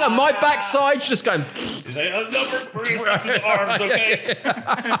measurement and my backside's just going... Number 3 to the arms, okay?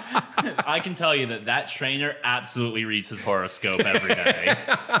 I can tell you that trainer absolutely reads his horoscope every day.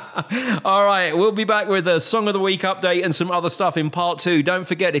 All right, we'll be back with a Song of the Week update and some other stuff in part 2. Don't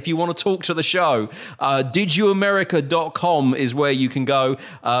forget, if you want to talk to the show, didyouamerica.com is where you can go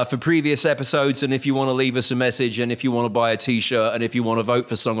for previous episodes, and if you want to leave us a message, and if you want to buy a t-shirt, and if you want to vote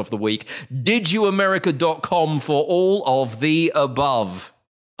for Song of the Week, didyouamerica.com for all of the above.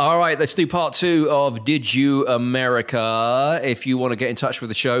 All right, let's do part 2 of Did You America. If you want to get in touch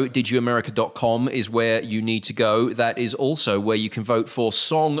with the show, didyouamerica.com is where you need to go. That is also where you can vote for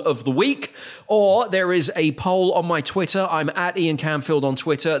Song of the Week. Or there is a poll on my Twitter. I'm at Ian Camfield on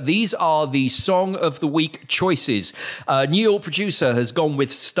Twitter. These are the Song of the Week choices. New York producer has gone with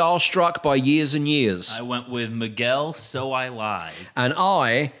Starstruck by Years and Years. I went with Miguel, So I Lied. And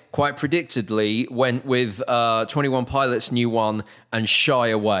I, quite predictably, went with 21 Pilots' new one and Shy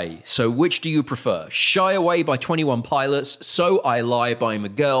Away. So which do you prefer? Shy Away by 21 Pilots, So I Lie by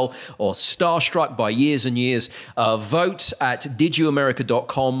Miguel, or Starstruck by Years and Years? Vote at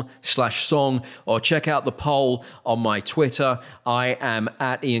didyouamerica.com/song, or check out the poll on my Twitter. I am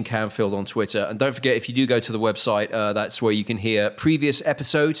at Ian Camfield on Twitter. And don't forget, if you do go to the website, that's where you can hear previous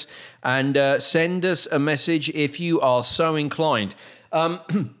episodes, and send us a message if you are so inclined.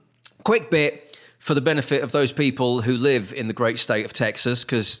 Quick bit for the benefit of those people who live in the great state of Texas,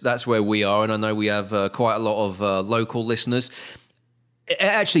 because that's where we are, and I know we have quite a lot of local listeners.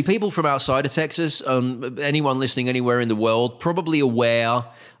 Actually, people from outside of Texas, anyone listening anywhere in the world, probably aware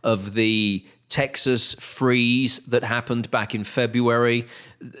of the Texas freeze that happened back in February.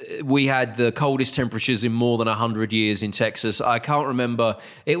 We had the coldest temperatures in more than 100 years in Texas. I can't remember.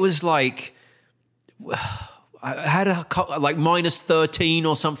 It was like... I had like minus 13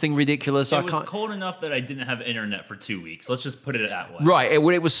 or something ridiculous. It was cold enough that I didn't have internet for 2 weeks. Let's just put it that way. Right. It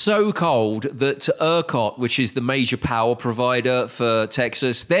was so cold that ERCOT, which is the major power provider for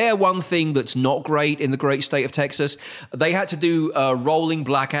Texas, they're one thing that's not great in the great state of Texas. They had to do rolling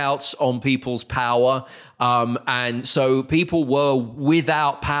blackouts on people's power. And so people were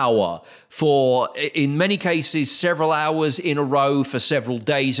without power for, in many cases, several hours in a row, for several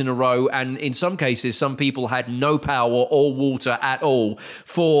days in a row. And in some cases, some people had no power or water at all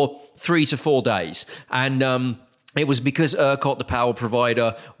for 3 to 4 days. And it was because ERCOT, the power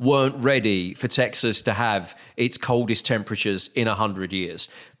provider, weren't ready for Texas to have its coldest temperatures in 100 years.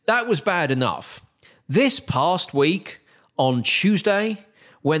 That was bad enough. This past week, on Tuesday,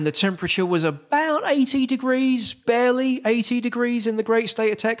 when the temperature was about 80 degrees, barely 80 degrees in the great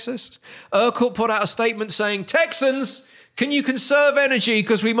state of Texas, ERCOT put out a statement saying, Texans, can you conserve energy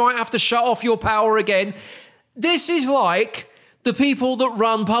because we might have to shut off your power again? This is like the people that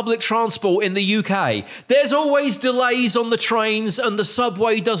run public transport in the UK. There's always delays on the trains and the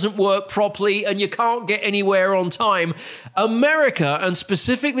subway doesn't work properly and you can't get anywhere on time. America, and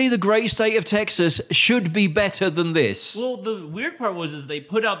specifically the great state of Texas, should be better than this. Well, the weird part is they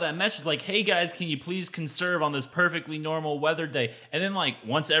put out that message like, hey guys, can you please conserve on this perfectly normal weather day? And then like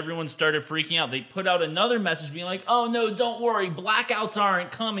once everyone started freaking out, they put out another message being like, oh no, don't worry, blackouts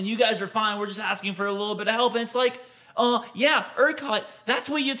aren't coming. You guys are fine. We're just asking for a little bit of help. And it's like, yeah, ERCOT, that's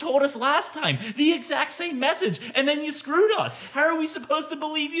what you told us last time. The exact same message, and then you screwed us. How are we supposed to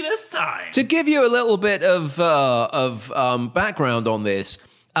believe you this time? To give you a little bit of background on this,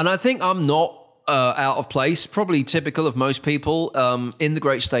 and I think I'm not out of place, probably typical of most people in the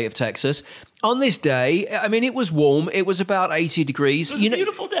great state of Texas, on this day, I mean, it was warm. It was about 80 degrees. It was a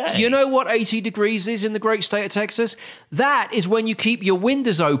beautiful day. You know what 80 degrees is in the great state of Texas? That is when you keep your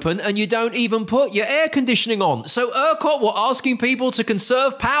windows open and you don't even put your air conditioning on. So ERCOT were asking people to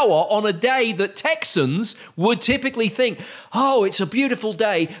conserve power on a day that Texans would typically think, oh, it's a beautiful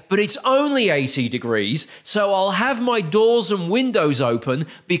day, but it's only 80 degrees, so I'll have my doors and windows open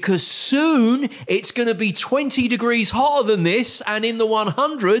because soon it's going to be 20 degrees hotter than this and in the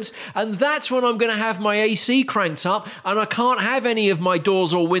 100s, and that's when I'm going to have my AC cranked up, and I can't have any of my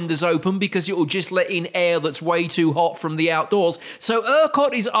doors or windows open because it will just let in air that's way too hot from the outdoors. So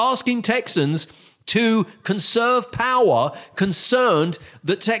ERCOT is asking Texans to conserve power, concerned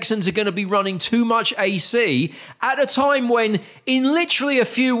that Texans are going to be running too much AC at a time when, in literally a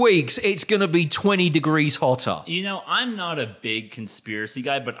few weeks, it's going to be 20 degrees hotter. You know, I'm not a big conspiracy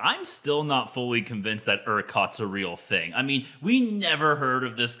guy, but I'm still not fully convinced that ERCOT's a real thing. I mean, we never heard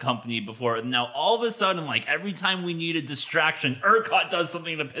of this company before. Now, all of a sudden, like, every time we need a distraction, ERCOT does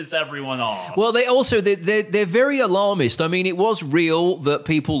something to piss everyone off. Well, they're very alarmist. I mean, it was real that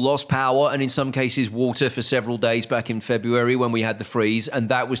people lost power and in some cases water for several days back in February when we had the freeze, and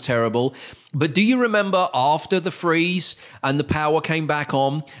that was terrible. But do you remember after the freeze and the power came back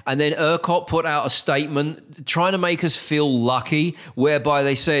on, and then ERCOT put out a statement trying to make us feel lucky, whereby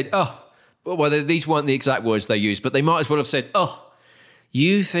they said, these weren't the exact words they used, but they might as well have said,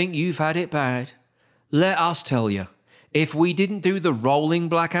 you think you've had it bad? Let us tell you, if we didn't do the rolling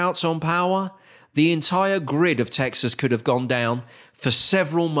blackouts on power, the entire grid of Texas could have gone down for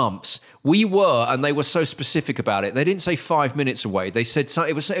several months. We were, and they were so specific about it. They didn't say 5 minutes away. They said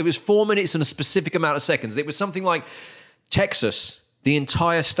it was 4 minutes and a specific amount of seconds. It was something like Texas, the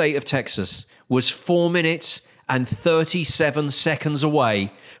entire state of Texas, was 4 minutes and 37 seconds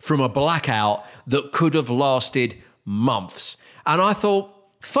away from a blackout that could have lasted months. And I thought,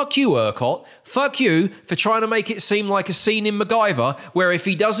 fuck you, ERCOT. Fuck you for trying to make it seem like a scene in MacGyver where if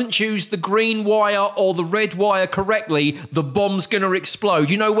he doesn't choose the green wire or the red wire correctly, the bomb's going to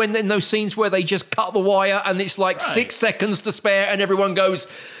explode. You know, when in those scenes where they just cut the wire and it's like 6 seconds to spare and everyone goes,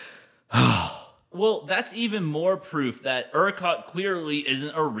 Well, that's even more proof that ERCOT clearly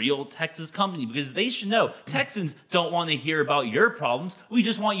isn't a real Texas company, because they should know Texans don't want to hear about your problems. We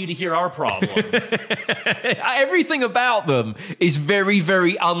just want you to hear our problems. Everything about them is very,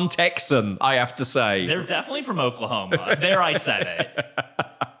 very un-Texan, I have to say. They're definitely from Oklahoma. There, I said it.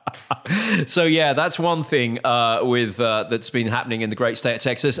 So yeah, that's one thing that's been happening in the great state of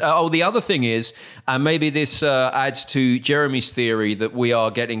Texas. The other thing is, and maybe this adds to Jeremy's theory that we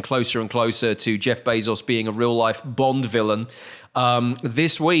are getting closer and closer to Jeff Bezos being a real-life Bond villain.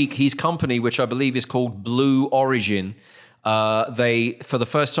 This week, his company, which I believe is called Blue Origin, they, for the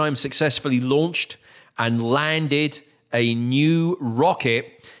first time, successfully launched and landed a new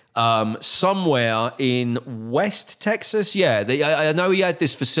rocket somewhere in West Texas. Yeah, I know he had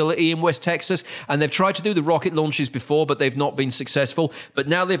this facility in West Texas, and they've tried to do the rocket launches before, but they've not been successful. But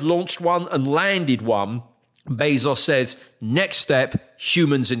now they've launched one and landed one. Bezos says, next step,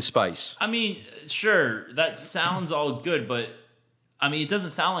 humans in space. I mean, sure, that sounds all good, but I mean, it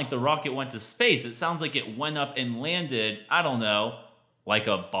doesn't sound like the rocket went to space. It sounds like it went up and landed, I don't know, like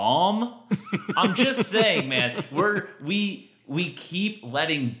a bomb? I'm just saying, man, we keep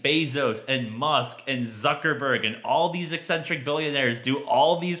letting Bezos and Musk and Zuckerberg and all these eccentric billionaires do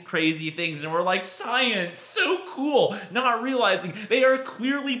all these crazy things, and we're like, science, so cool, not realizing they are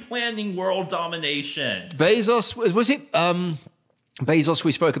clearly planning world domination. Bezos, was it Bezos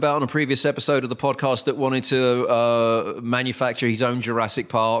we spoke about on a previous episode of the podcast that wanted to manufacture his own Jurassic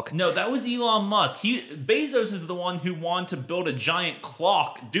Park? No, that was Elon Musk. Bezos is the one who wanted to build a giant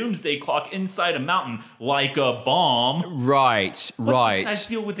clock, doomsday clock, inside a mountain like a bomb. Right. What's this guy's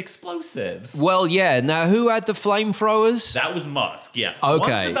deal with explosives? Well, yeah. Now, who had the flamethrowers? That was Musk, yeah.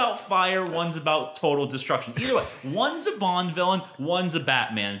 Okay. One's about fire, one's about total destruction. Either way, one's a Bond villain, one's a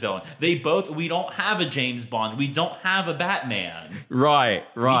Batman villain. We don't have a James Bond. We don't have a Batman. Right.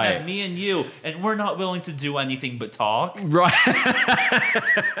 We have me and you, and we're not willing to do anything but talk. Right.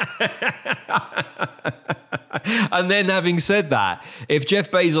 And then having said that, if Jeff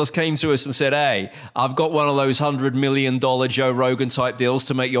Bezos came to us and said, hey, I've got one of those $100 million Joe Rogan type deals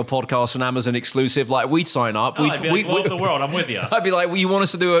to make your podcast an Amazon exclusive, like, we'd sign up. I'd be like, blow up the world, I'm with you. I'd be like, well, you want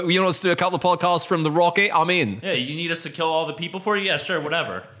us to do a couple of podcasts from the rocket? I'm in. Yeah, you need us to kill all the people for you? Yeah, sure,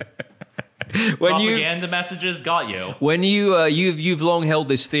 whatever. Propaganda messages got you. When you've long held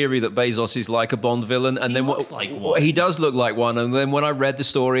this theory that Bezos is like a Bond villain, and then looks like one. He does look like one. And then when I read the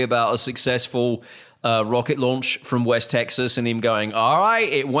story about a successful rocket launch from West Texas, and him going, all right,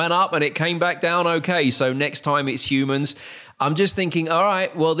 it went up and it came back down okay, so next time it's humans, I'm just thinking, all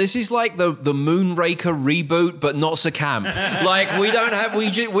right, well, this is like the Moonraker reboot, but not so camp. Like we've got,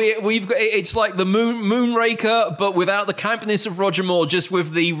 it's like the Moonraker, but without the campness of Roger Moore, just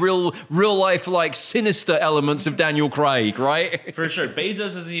with the real life, like sinister elements of Daniel Craig, right? For sure.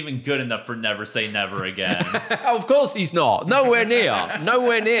 Bezos isn't even good enough for Never Say Never Again. Of course he's not. Nowhere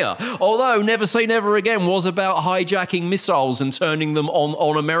near. Although Never Say Never Again was about hijacking missiles and turning them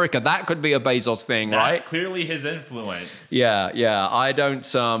on America. That could be a Bezos thing, right? That's clearly his influence. Yeah. I don't.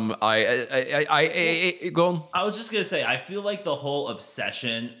 Go on. I was just gonna say, I feel like the whole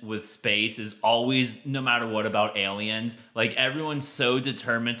obsession with space is always, no matter what, about aliens. Like everyone's so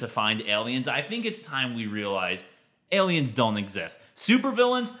determined to find aliens. I think it's time we realize aliens don't exist.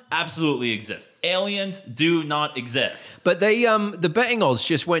 Supervillains absolutely exist. Aliens do not exist. But they, the betting odds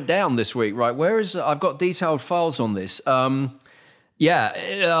just went down this week, right? I've got detailed files on this. Down to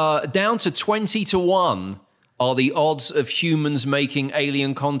 20-1. Are the odds of humans making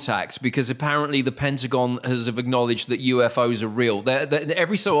alien contact, because apparently the Pentagon has acknowledged that UFOs are real.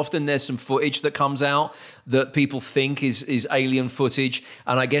 Every so often there's some footage that comes out that people think is alien footage,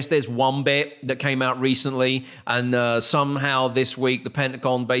 and I guess there's one bit that came out recently, and somehow this week the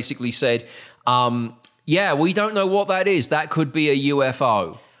Pentagon basically said, we don't know what that is. That could be a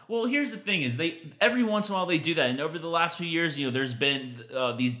UFO. Well, here's the thing: is every once in a while they do that, and over the last few years, there's been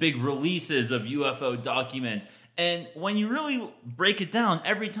these big releases of UFO documents, and when you really break it down,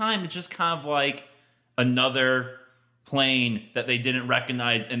 every time it's just kind of like another plane that they didn't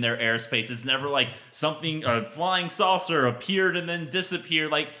recognize in their airspace. It's never like a flying saucer appeared and then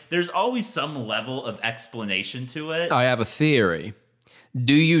disappeared. Like there's always some level of explanation to it. I have a theory.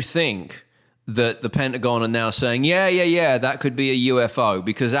 Do you think that the Pentagon are now saying, that could be a UFO,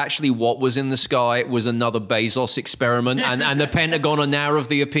 because actually what was in the sky was another Bezos experiment, and the Pentagon are now of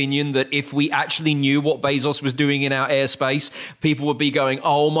the opinion that if we actually knew what Bezos was doing in our airspace, people would be going,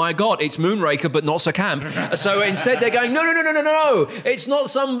 oh my God, it's Moonraker, but not so camp. So instead they're going, no, it's not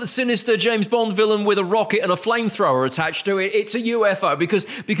some sinister James Bond villain with a rocket and a flamethrower attached to it, it's a UFO,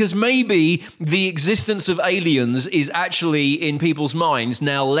 because maybe the existence of aliens is actually, in people's minds,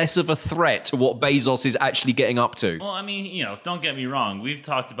 now less of a threat to what Bezos is actually getting up to. Well, I mean, don't get me wrong. We've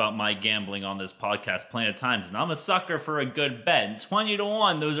talked about my gambling on this podcast plenty of times, and I'm a sucker for a good bet. And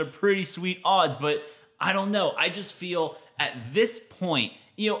 20-1, those are pretty sweet odds, but I don't know. I just feel at this point,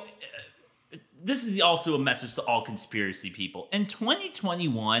 this is also a message to all conspiracy people. In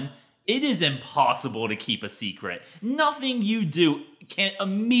 2021, it is impossible to keep a secret. Nothing you do can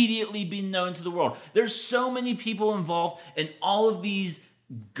immediately be known to the world. There's so many people involved in all of these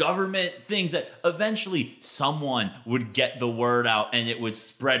government things that eventually someone would get the word out and it would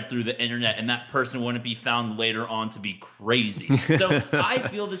spread through the internet, and that person wouldn't be found later on to be crazy. So I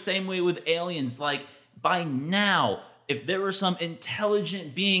feel the same way with aliens. Like by now, if there were some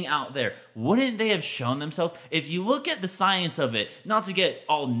intelligent being out there, wouldn't they have shown themselves? If you look at the science of it, not to get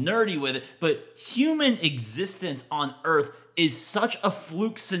all nerdy with it, but human existence on Earth is such a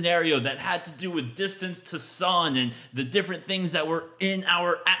fluke scenario that had to do with distance to sun and the different things that were in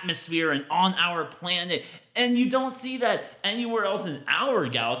our atmosphere and on our planet. And you don't see that anywhere else in our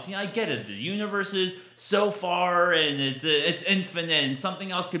galaxy. I get it. The universe is so far and it's infinite, and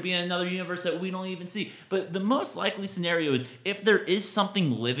something else could be in another universe that we don't even see. But the most likely scenario is if there is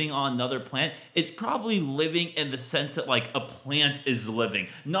something living on another planet, it's probably living in the sense that like a plant is living.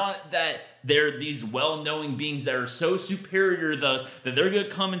 Not that they're these well-knowing beings that are so superior to us that they're going to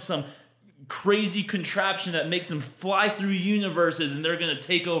come in some crazy contraption that makes them fly through universes and they're going to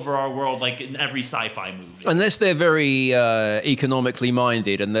take over our world like in every sci-fi movie. Unless they're very economically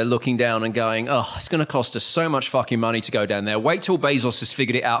minded and they're looking down and going, oh, it's going to cost us so much fucking money to go down there. Wait till Bezos has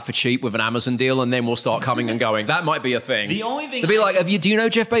figured it out for cheap with an Amazon deal, and then we'll start coming and going. That might be a thing. The only thing... They'll be like, do you know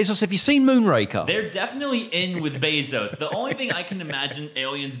Jeff Bezos? Have you seen Moonraker? They're definitely in with Bezos. The only thing I can imagine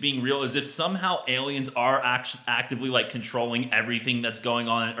aliens being real is if somehow aliens are actively like controlling everything that's going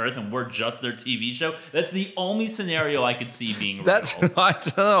on Earth and we're just their TV show. That's the only scenario I could see being real. I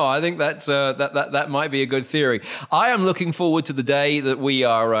don't know. I think that's that might be a good theory. I am looking forward to the day that we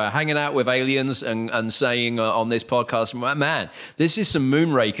are hanging out with aliens and saying on this podcast, man, this is some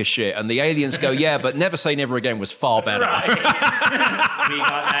Moonraker shit, and the aliens go, yeah, but Never Say Never Again was far better. Right. We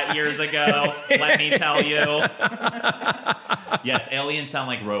got that years ago. Let me tell you. Yes, aliens sound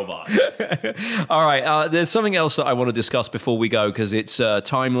like robots. All right. There's something else that I want to discuss before we go because it's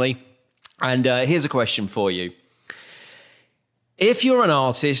timely. And here's a question for you. If you're an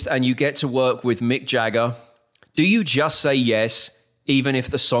artist and you get to work with Mick Jagger, do you just say yes, even if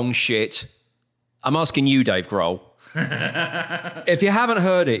the song's shit? I'm asking you, Dave Grohl. If you haven't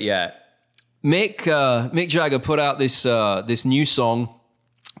heard it yet, Mick Jagger put out this new song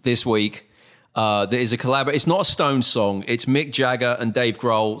this week that is a collaboration. It's not a Stones song. It's Mick Jagger and Dave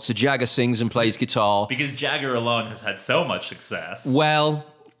Grohl. So Jagger sings and plays guitar. Because Jagger alone has had so much success. Well,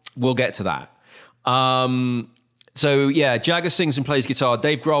 we'll get to that. So yeah, Jagger sings and plays guitar.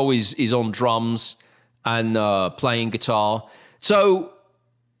 Dave Grohl is on drums and playing guitar. So,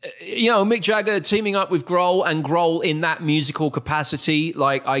 Mick Jagger teaming up with Grohl and Grohl in that musical capacity,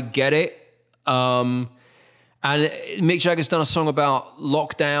 like, I get it. And Mick Jagger's done a song about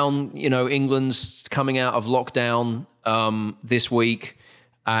lockdown, England's coming out of lockdown this week.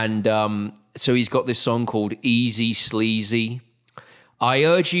 And so he's got this song called Easy Sleazy. I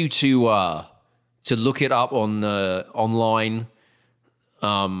urge you to look it up on online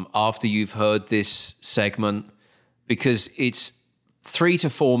after you've heard this segment, because it's 3 to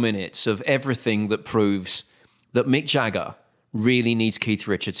 4 minutes of everything that proves that Mick Jagger really needs Keith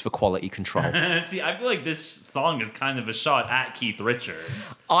Richards for quality control. See, I feel like this song is kind of a shot at Keith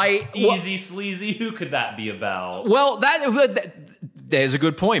Richards. Easy Sleazy, who could that be about? Well, there's a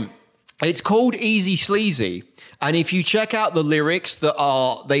good point. It's called Easy Sleazy. And if you check out the lyrics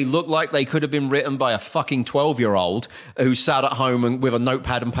they look like they could have been written by a fucking 12-year-old who sat at home and with a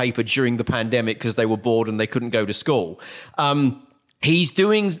notepad and paper during the pandemic because they were bored and they couldn't go to school. He's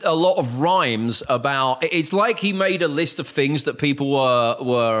doing a lot of rhymes about, it's like he made a list of things that people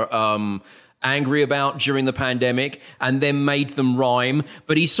were angry about during the pandemic and then made them rhyme,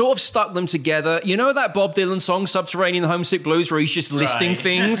 but he sort of stuck them together. You know that Bob Dylan song, Subterranean Homesick Blues, where he's just listing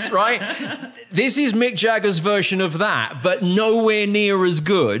things, right? This is Mick Jagger's version of that, but nowhere near as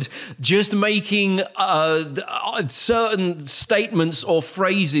good, just making certain statements or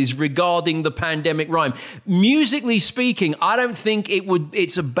phrases regarding the pandemic rhyme. Musically speaking, I don't think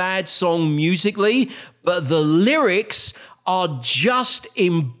it's a bad song musically, but the lyrics are just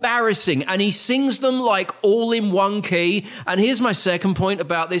embarrassing, and he sings them like all in one key. And here's my second point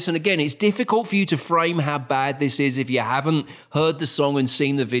about this, and again, it's difficult for you to frame how bad this is if you haven't heard the song and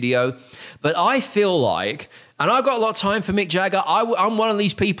seen the video, but I feel like, and I've got a lot of time for Mick Jagger, I'm one of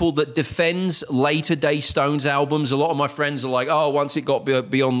these people that defends later day Stones albums. A lot of my friends are like, oh, once it got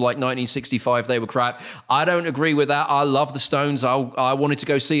beyond like 1965, they were crap. I don't agree with that. I love the Stones. I wanted to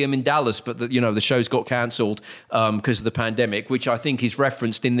go see them in Dallas, but the shows got cancelled because of the pandemic, which I think is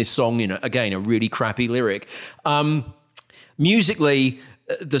referenced in this song in, again, a really crappy lyric. Musically,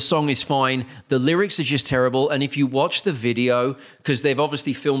 the song is fine. The lyrics are just terrible. And if you watch the video, because they've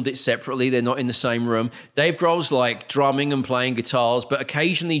obviously filmed it separately, they're not in the same room. Dave Grohl's like drumming and playing guitars, but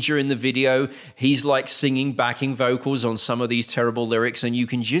occasionally during the video, he's like singing backing vocals on some of these terrible lyrics. And you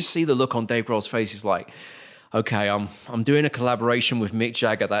can just see the look on Dave Grohl's face. He's like, okay, I'm doing a collaboration with Mick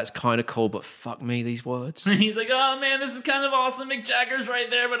Jagger. That's kind of cool, but fuck me, these words. He's like, oh man, this is kind of awesome. Mick Jagger's right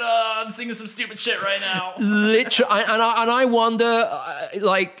there, but I'm singing some stupid shit right now. Literally, and I wonder,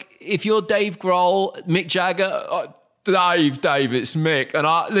 like, if you're Dave Grohl, Mick Jagger, Dave, it's Mick. And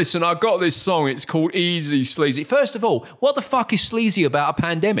I got this song. It's called Easy Sleazy. First of all, what the fuck is sleazy about a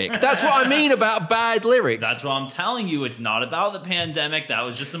pandemic? That's what I mean about bad lyrics. That's what I'm telling you. It's not about the pandemic. That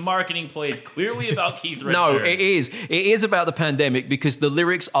was just a marketing play. It's clearly about Keith Richards. No, it is. It is about the pandemic because the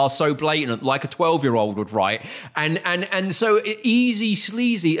lyrics are so blatant, like a 12-year-old would write. And so Easy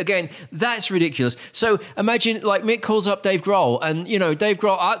Sleazy, again, that's ridiculous. So imagine, like, Mick calls up Dave Grohl, and, Dave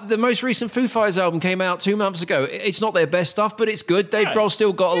Grohl, the most recent Foo Fighters album came out 2 months ago. It's not their best stuff, but it's good. Dave Grohl's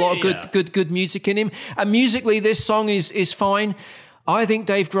still got a lot of good music in him. And musically, this song is fine. I think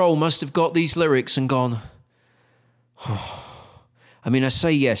Dave Grohl must have got these lyrics and gone, I mean, I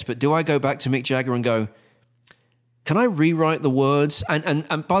say yes, but do I go back to Mick Jagger and go, can I rewrite the words? And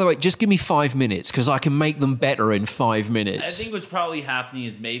by the way, just give me 5 minutes because I can make them better in 5 minutes. I think what's probably happening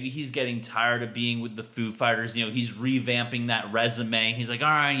is maybe he's getting tired of being with the Foo Fighters. He's revamping that resume. He's like, all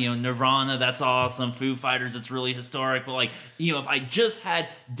right, Nirvana, that's awesome. Foo Fighters, it's really historic. But like, if I just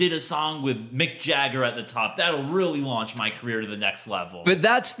did a song with Mick Jagger at the top, that'll really launch my career to the next level. But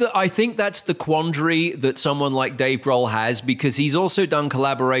I think that's the quandary that someone like Dave Grohl has, because he's also done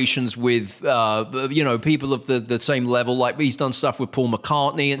collaborations with, people of the same level, like he's done stuff with Paul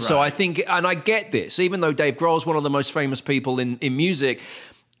McCartney, and so I think, and I get this, even though Dave Grohl is one of the most famous people in music,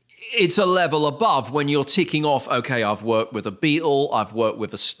 it's a level above when you're ticking off, okay, I've worked with a Beatle, I've worked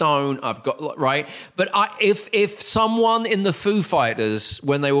with a Stone, I've got, right? But if someone in the Foo Fighters,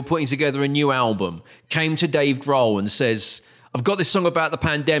 when they were putting together a new album, came to Dave Grohl and says, I've got this song about the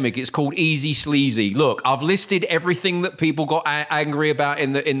pandemic. It's called Easy Sleazy. Look, I've listed everything that people got angry about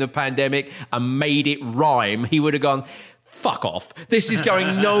in the pandemic and made it rhyme. He would have gone, fuck off. This is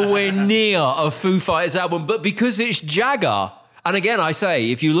going nowhere near a Foo Fighters album. But because it's Jagger And again, I say,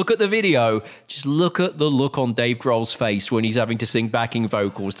 if you look at the video, just look at the look on Dave Grohl's face when he's having to sing backing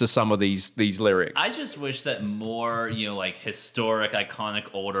vocals to some of these lyrics. I just wish that more, like historic, iconic,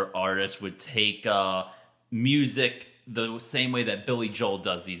 older artists would take music the same way that Billy Joel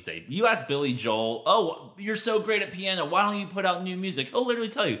does these days. You ask Billy Joel, oh, you're so great at piano, why don't you put out new music? He'll literally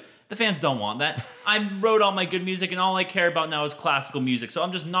tell you, the fans don't want that. I wrote all my good music, and all I care about now is classical music. So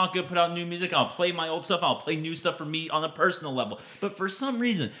I'm just not going to put out new music. I'll play my old stuff. I'll play new stuff for me on a personal level. But for some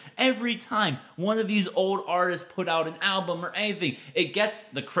reason, every time one of these old artists put out an album or anything, it gets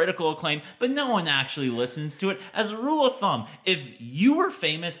the critical acclaim, but no one actually listens to it. As a rule of thumb, if you were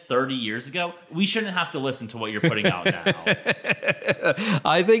famous 30 years ago, we shouldn't have to listen to what you're putting out now.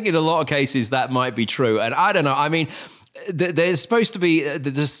 I think in a lot of cases that might be true. And I don't know. I mean, there's supposed to be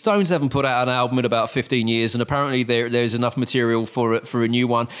the Stones haven't put out an album in about 15 years, and apparently there's enough material for a new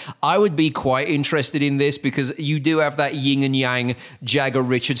one. I would be quite interested in this because you do have that yin and yang Jagger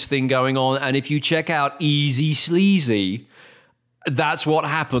Richards thing going on, and if you check out Easy Sleazy, that's what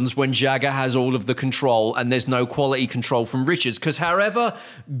happens when Jagger has all of the control and there's no quality control from Richards. Because however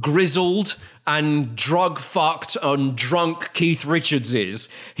grizzled and drug-fucked and drunk Keith Richards is,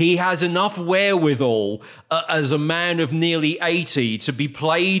 he has enough wherewithal as a man of nearly 80 to be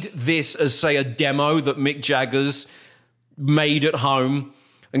played this as, say, a demo that Mick Jagger's made at home.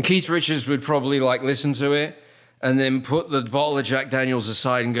 And Keith Richards would probably, listen to it and then put the bottle of Jack Daniels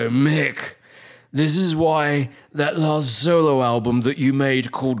aside and go, Mick, this is why that last solo album that you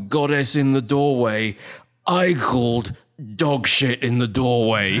made called Goddess in the Doorway, I called Dog Shit in the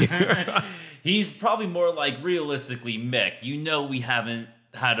Doorway. He's probably more like, realistically, Mick, we haven't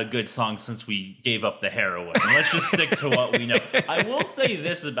had a good song since we gave up the heroin. Let's just stick to what we know. I will say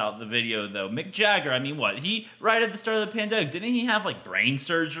this about the video, though. Mick Jagger, he, right at the start of the pandemic, didn't he have, brain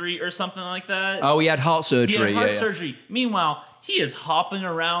surgery or something like that? Oh, he had heart surgery. He had heart surgery. Meanwhile, he is hopping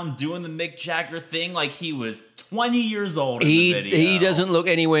around doing the Mick Jagger thing like he was 20 years old in the video. He doesn't look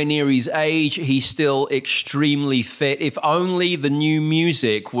anywhere near his age. He's still extremely fit. If only the new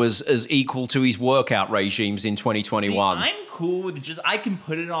music was as equal to his workout regimes in 2021. See, I'm cool with I can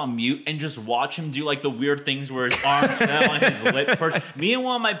put it on mute and just watch him do the weird things where his arms fell and his lip perched. Me and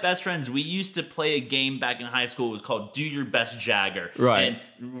one of my best friends, we used to play a game back in high school. It was called Do Your Best Jagger. Right.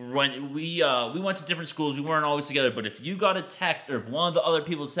 And when we went to different schools, we weren't always together, but if you got a text or if one of the other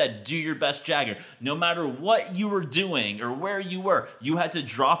people said, do your best Jagger, no matter what you were doing or where you were, you had to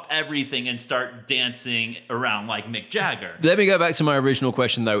drop everything and start dancing around like Mick Jagger. Let me go back to my original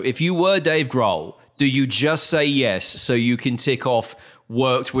question, though. If you were Dave Grohl, do you just say yes so you can tick off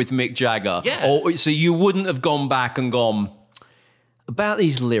worked with Mick Jagger? Yes. Or so you wouldn't have gone back and gone, about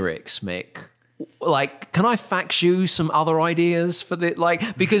these lyrics, Mick, can I fax you some other ideas for the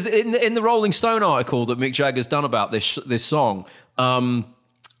because in the Rolling Stone article that Mick Jagger's done about this song,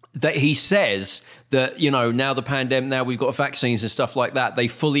 that he says that, now the pandemic, now we've got vaccines and stuff like that, they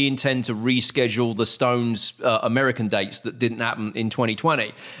fully intend to reschedule the Stones' American dates that didn't happen in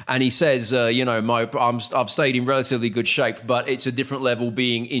 2020. And he says, I've stayed in relatively good shape, but it's a different level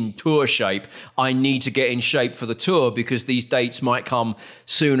being in tour shape. I need to get in shape for the tour because these dates might come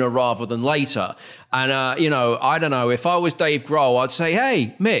sooner rather than later. And, I don't know, if I was Dave Grohl, I'd say,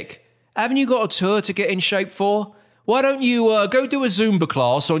 hey, Mick, haven't you got a tour to get in shape for? Why don't you go do a Zumba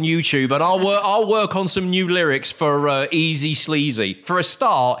class on YouTube and I'll work on some new lyrics for Easy Sleazy. For a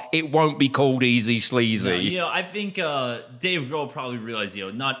start, it won't be called Easy Sleazy. No, I think Dave Grohl probably realized,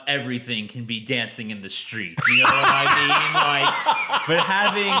 not everything can be dancing in the streets. You know what I mean? But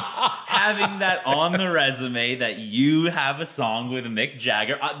having that on the resume that you have a song with Mick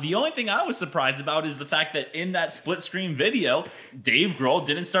Jagger, the only thing I was surprised about is the fact that in that split screen video, Dave Grohl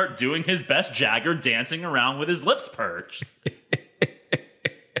didn't start doing his best Jagger dancing around with his lips perched.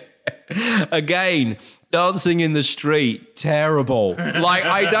 Again, dancing in the street, terrible.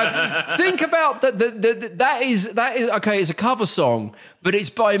 I don't think about that is okay, it's a cover song, but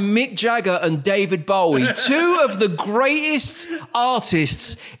it's by Mick Jagger and David Bowie, two of the greatest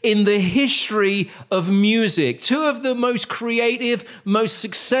artists in the history of music, two of the most creative, most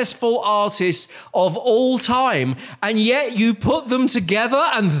successful artists of all time, and yet you put them together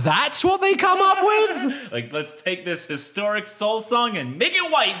and that's what they come up with? Let's take this historic soul song and make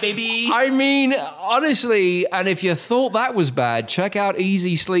it white, baby. I mean, honestly, and if you thought that was bad, check out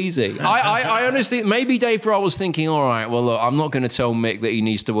Easy Sleazy. I honestly, maybe Dave Grohl was thinking, all right, well, look, I'm not going to tell Mick that he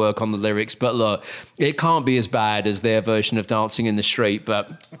needs to work on the lyrics, but look, it can't be as bad as their version of Dancing in the Street,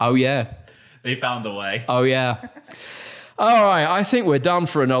 but oh yeah. They found a way. Oh yeah. All right, I think we're done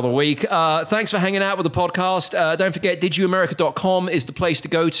for another week. Thanks for hanging out with the podcast. Don't forget, didyouamerica.com is the place to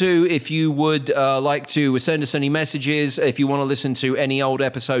go to if you would like to send us any messages. If you want to listen to any old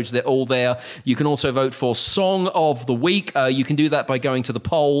episodes, they're all there. You can also vote for Song of the Week. You can do that by going to the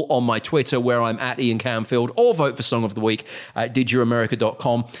poll on my Twitter, where I'm at Ian Camfield, or vote for Song of the Week at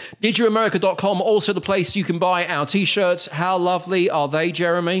didyouamerica.com. Didyouamerica.com, also the place you can buy our t-shirts. How lovely are they,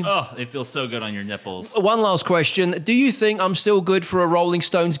 Jeremy? Oh, it feels so good on your nipples. One last question. Do you think I'm still good for a Rolling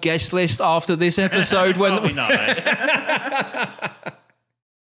Stones guest list after this episode? Probably not.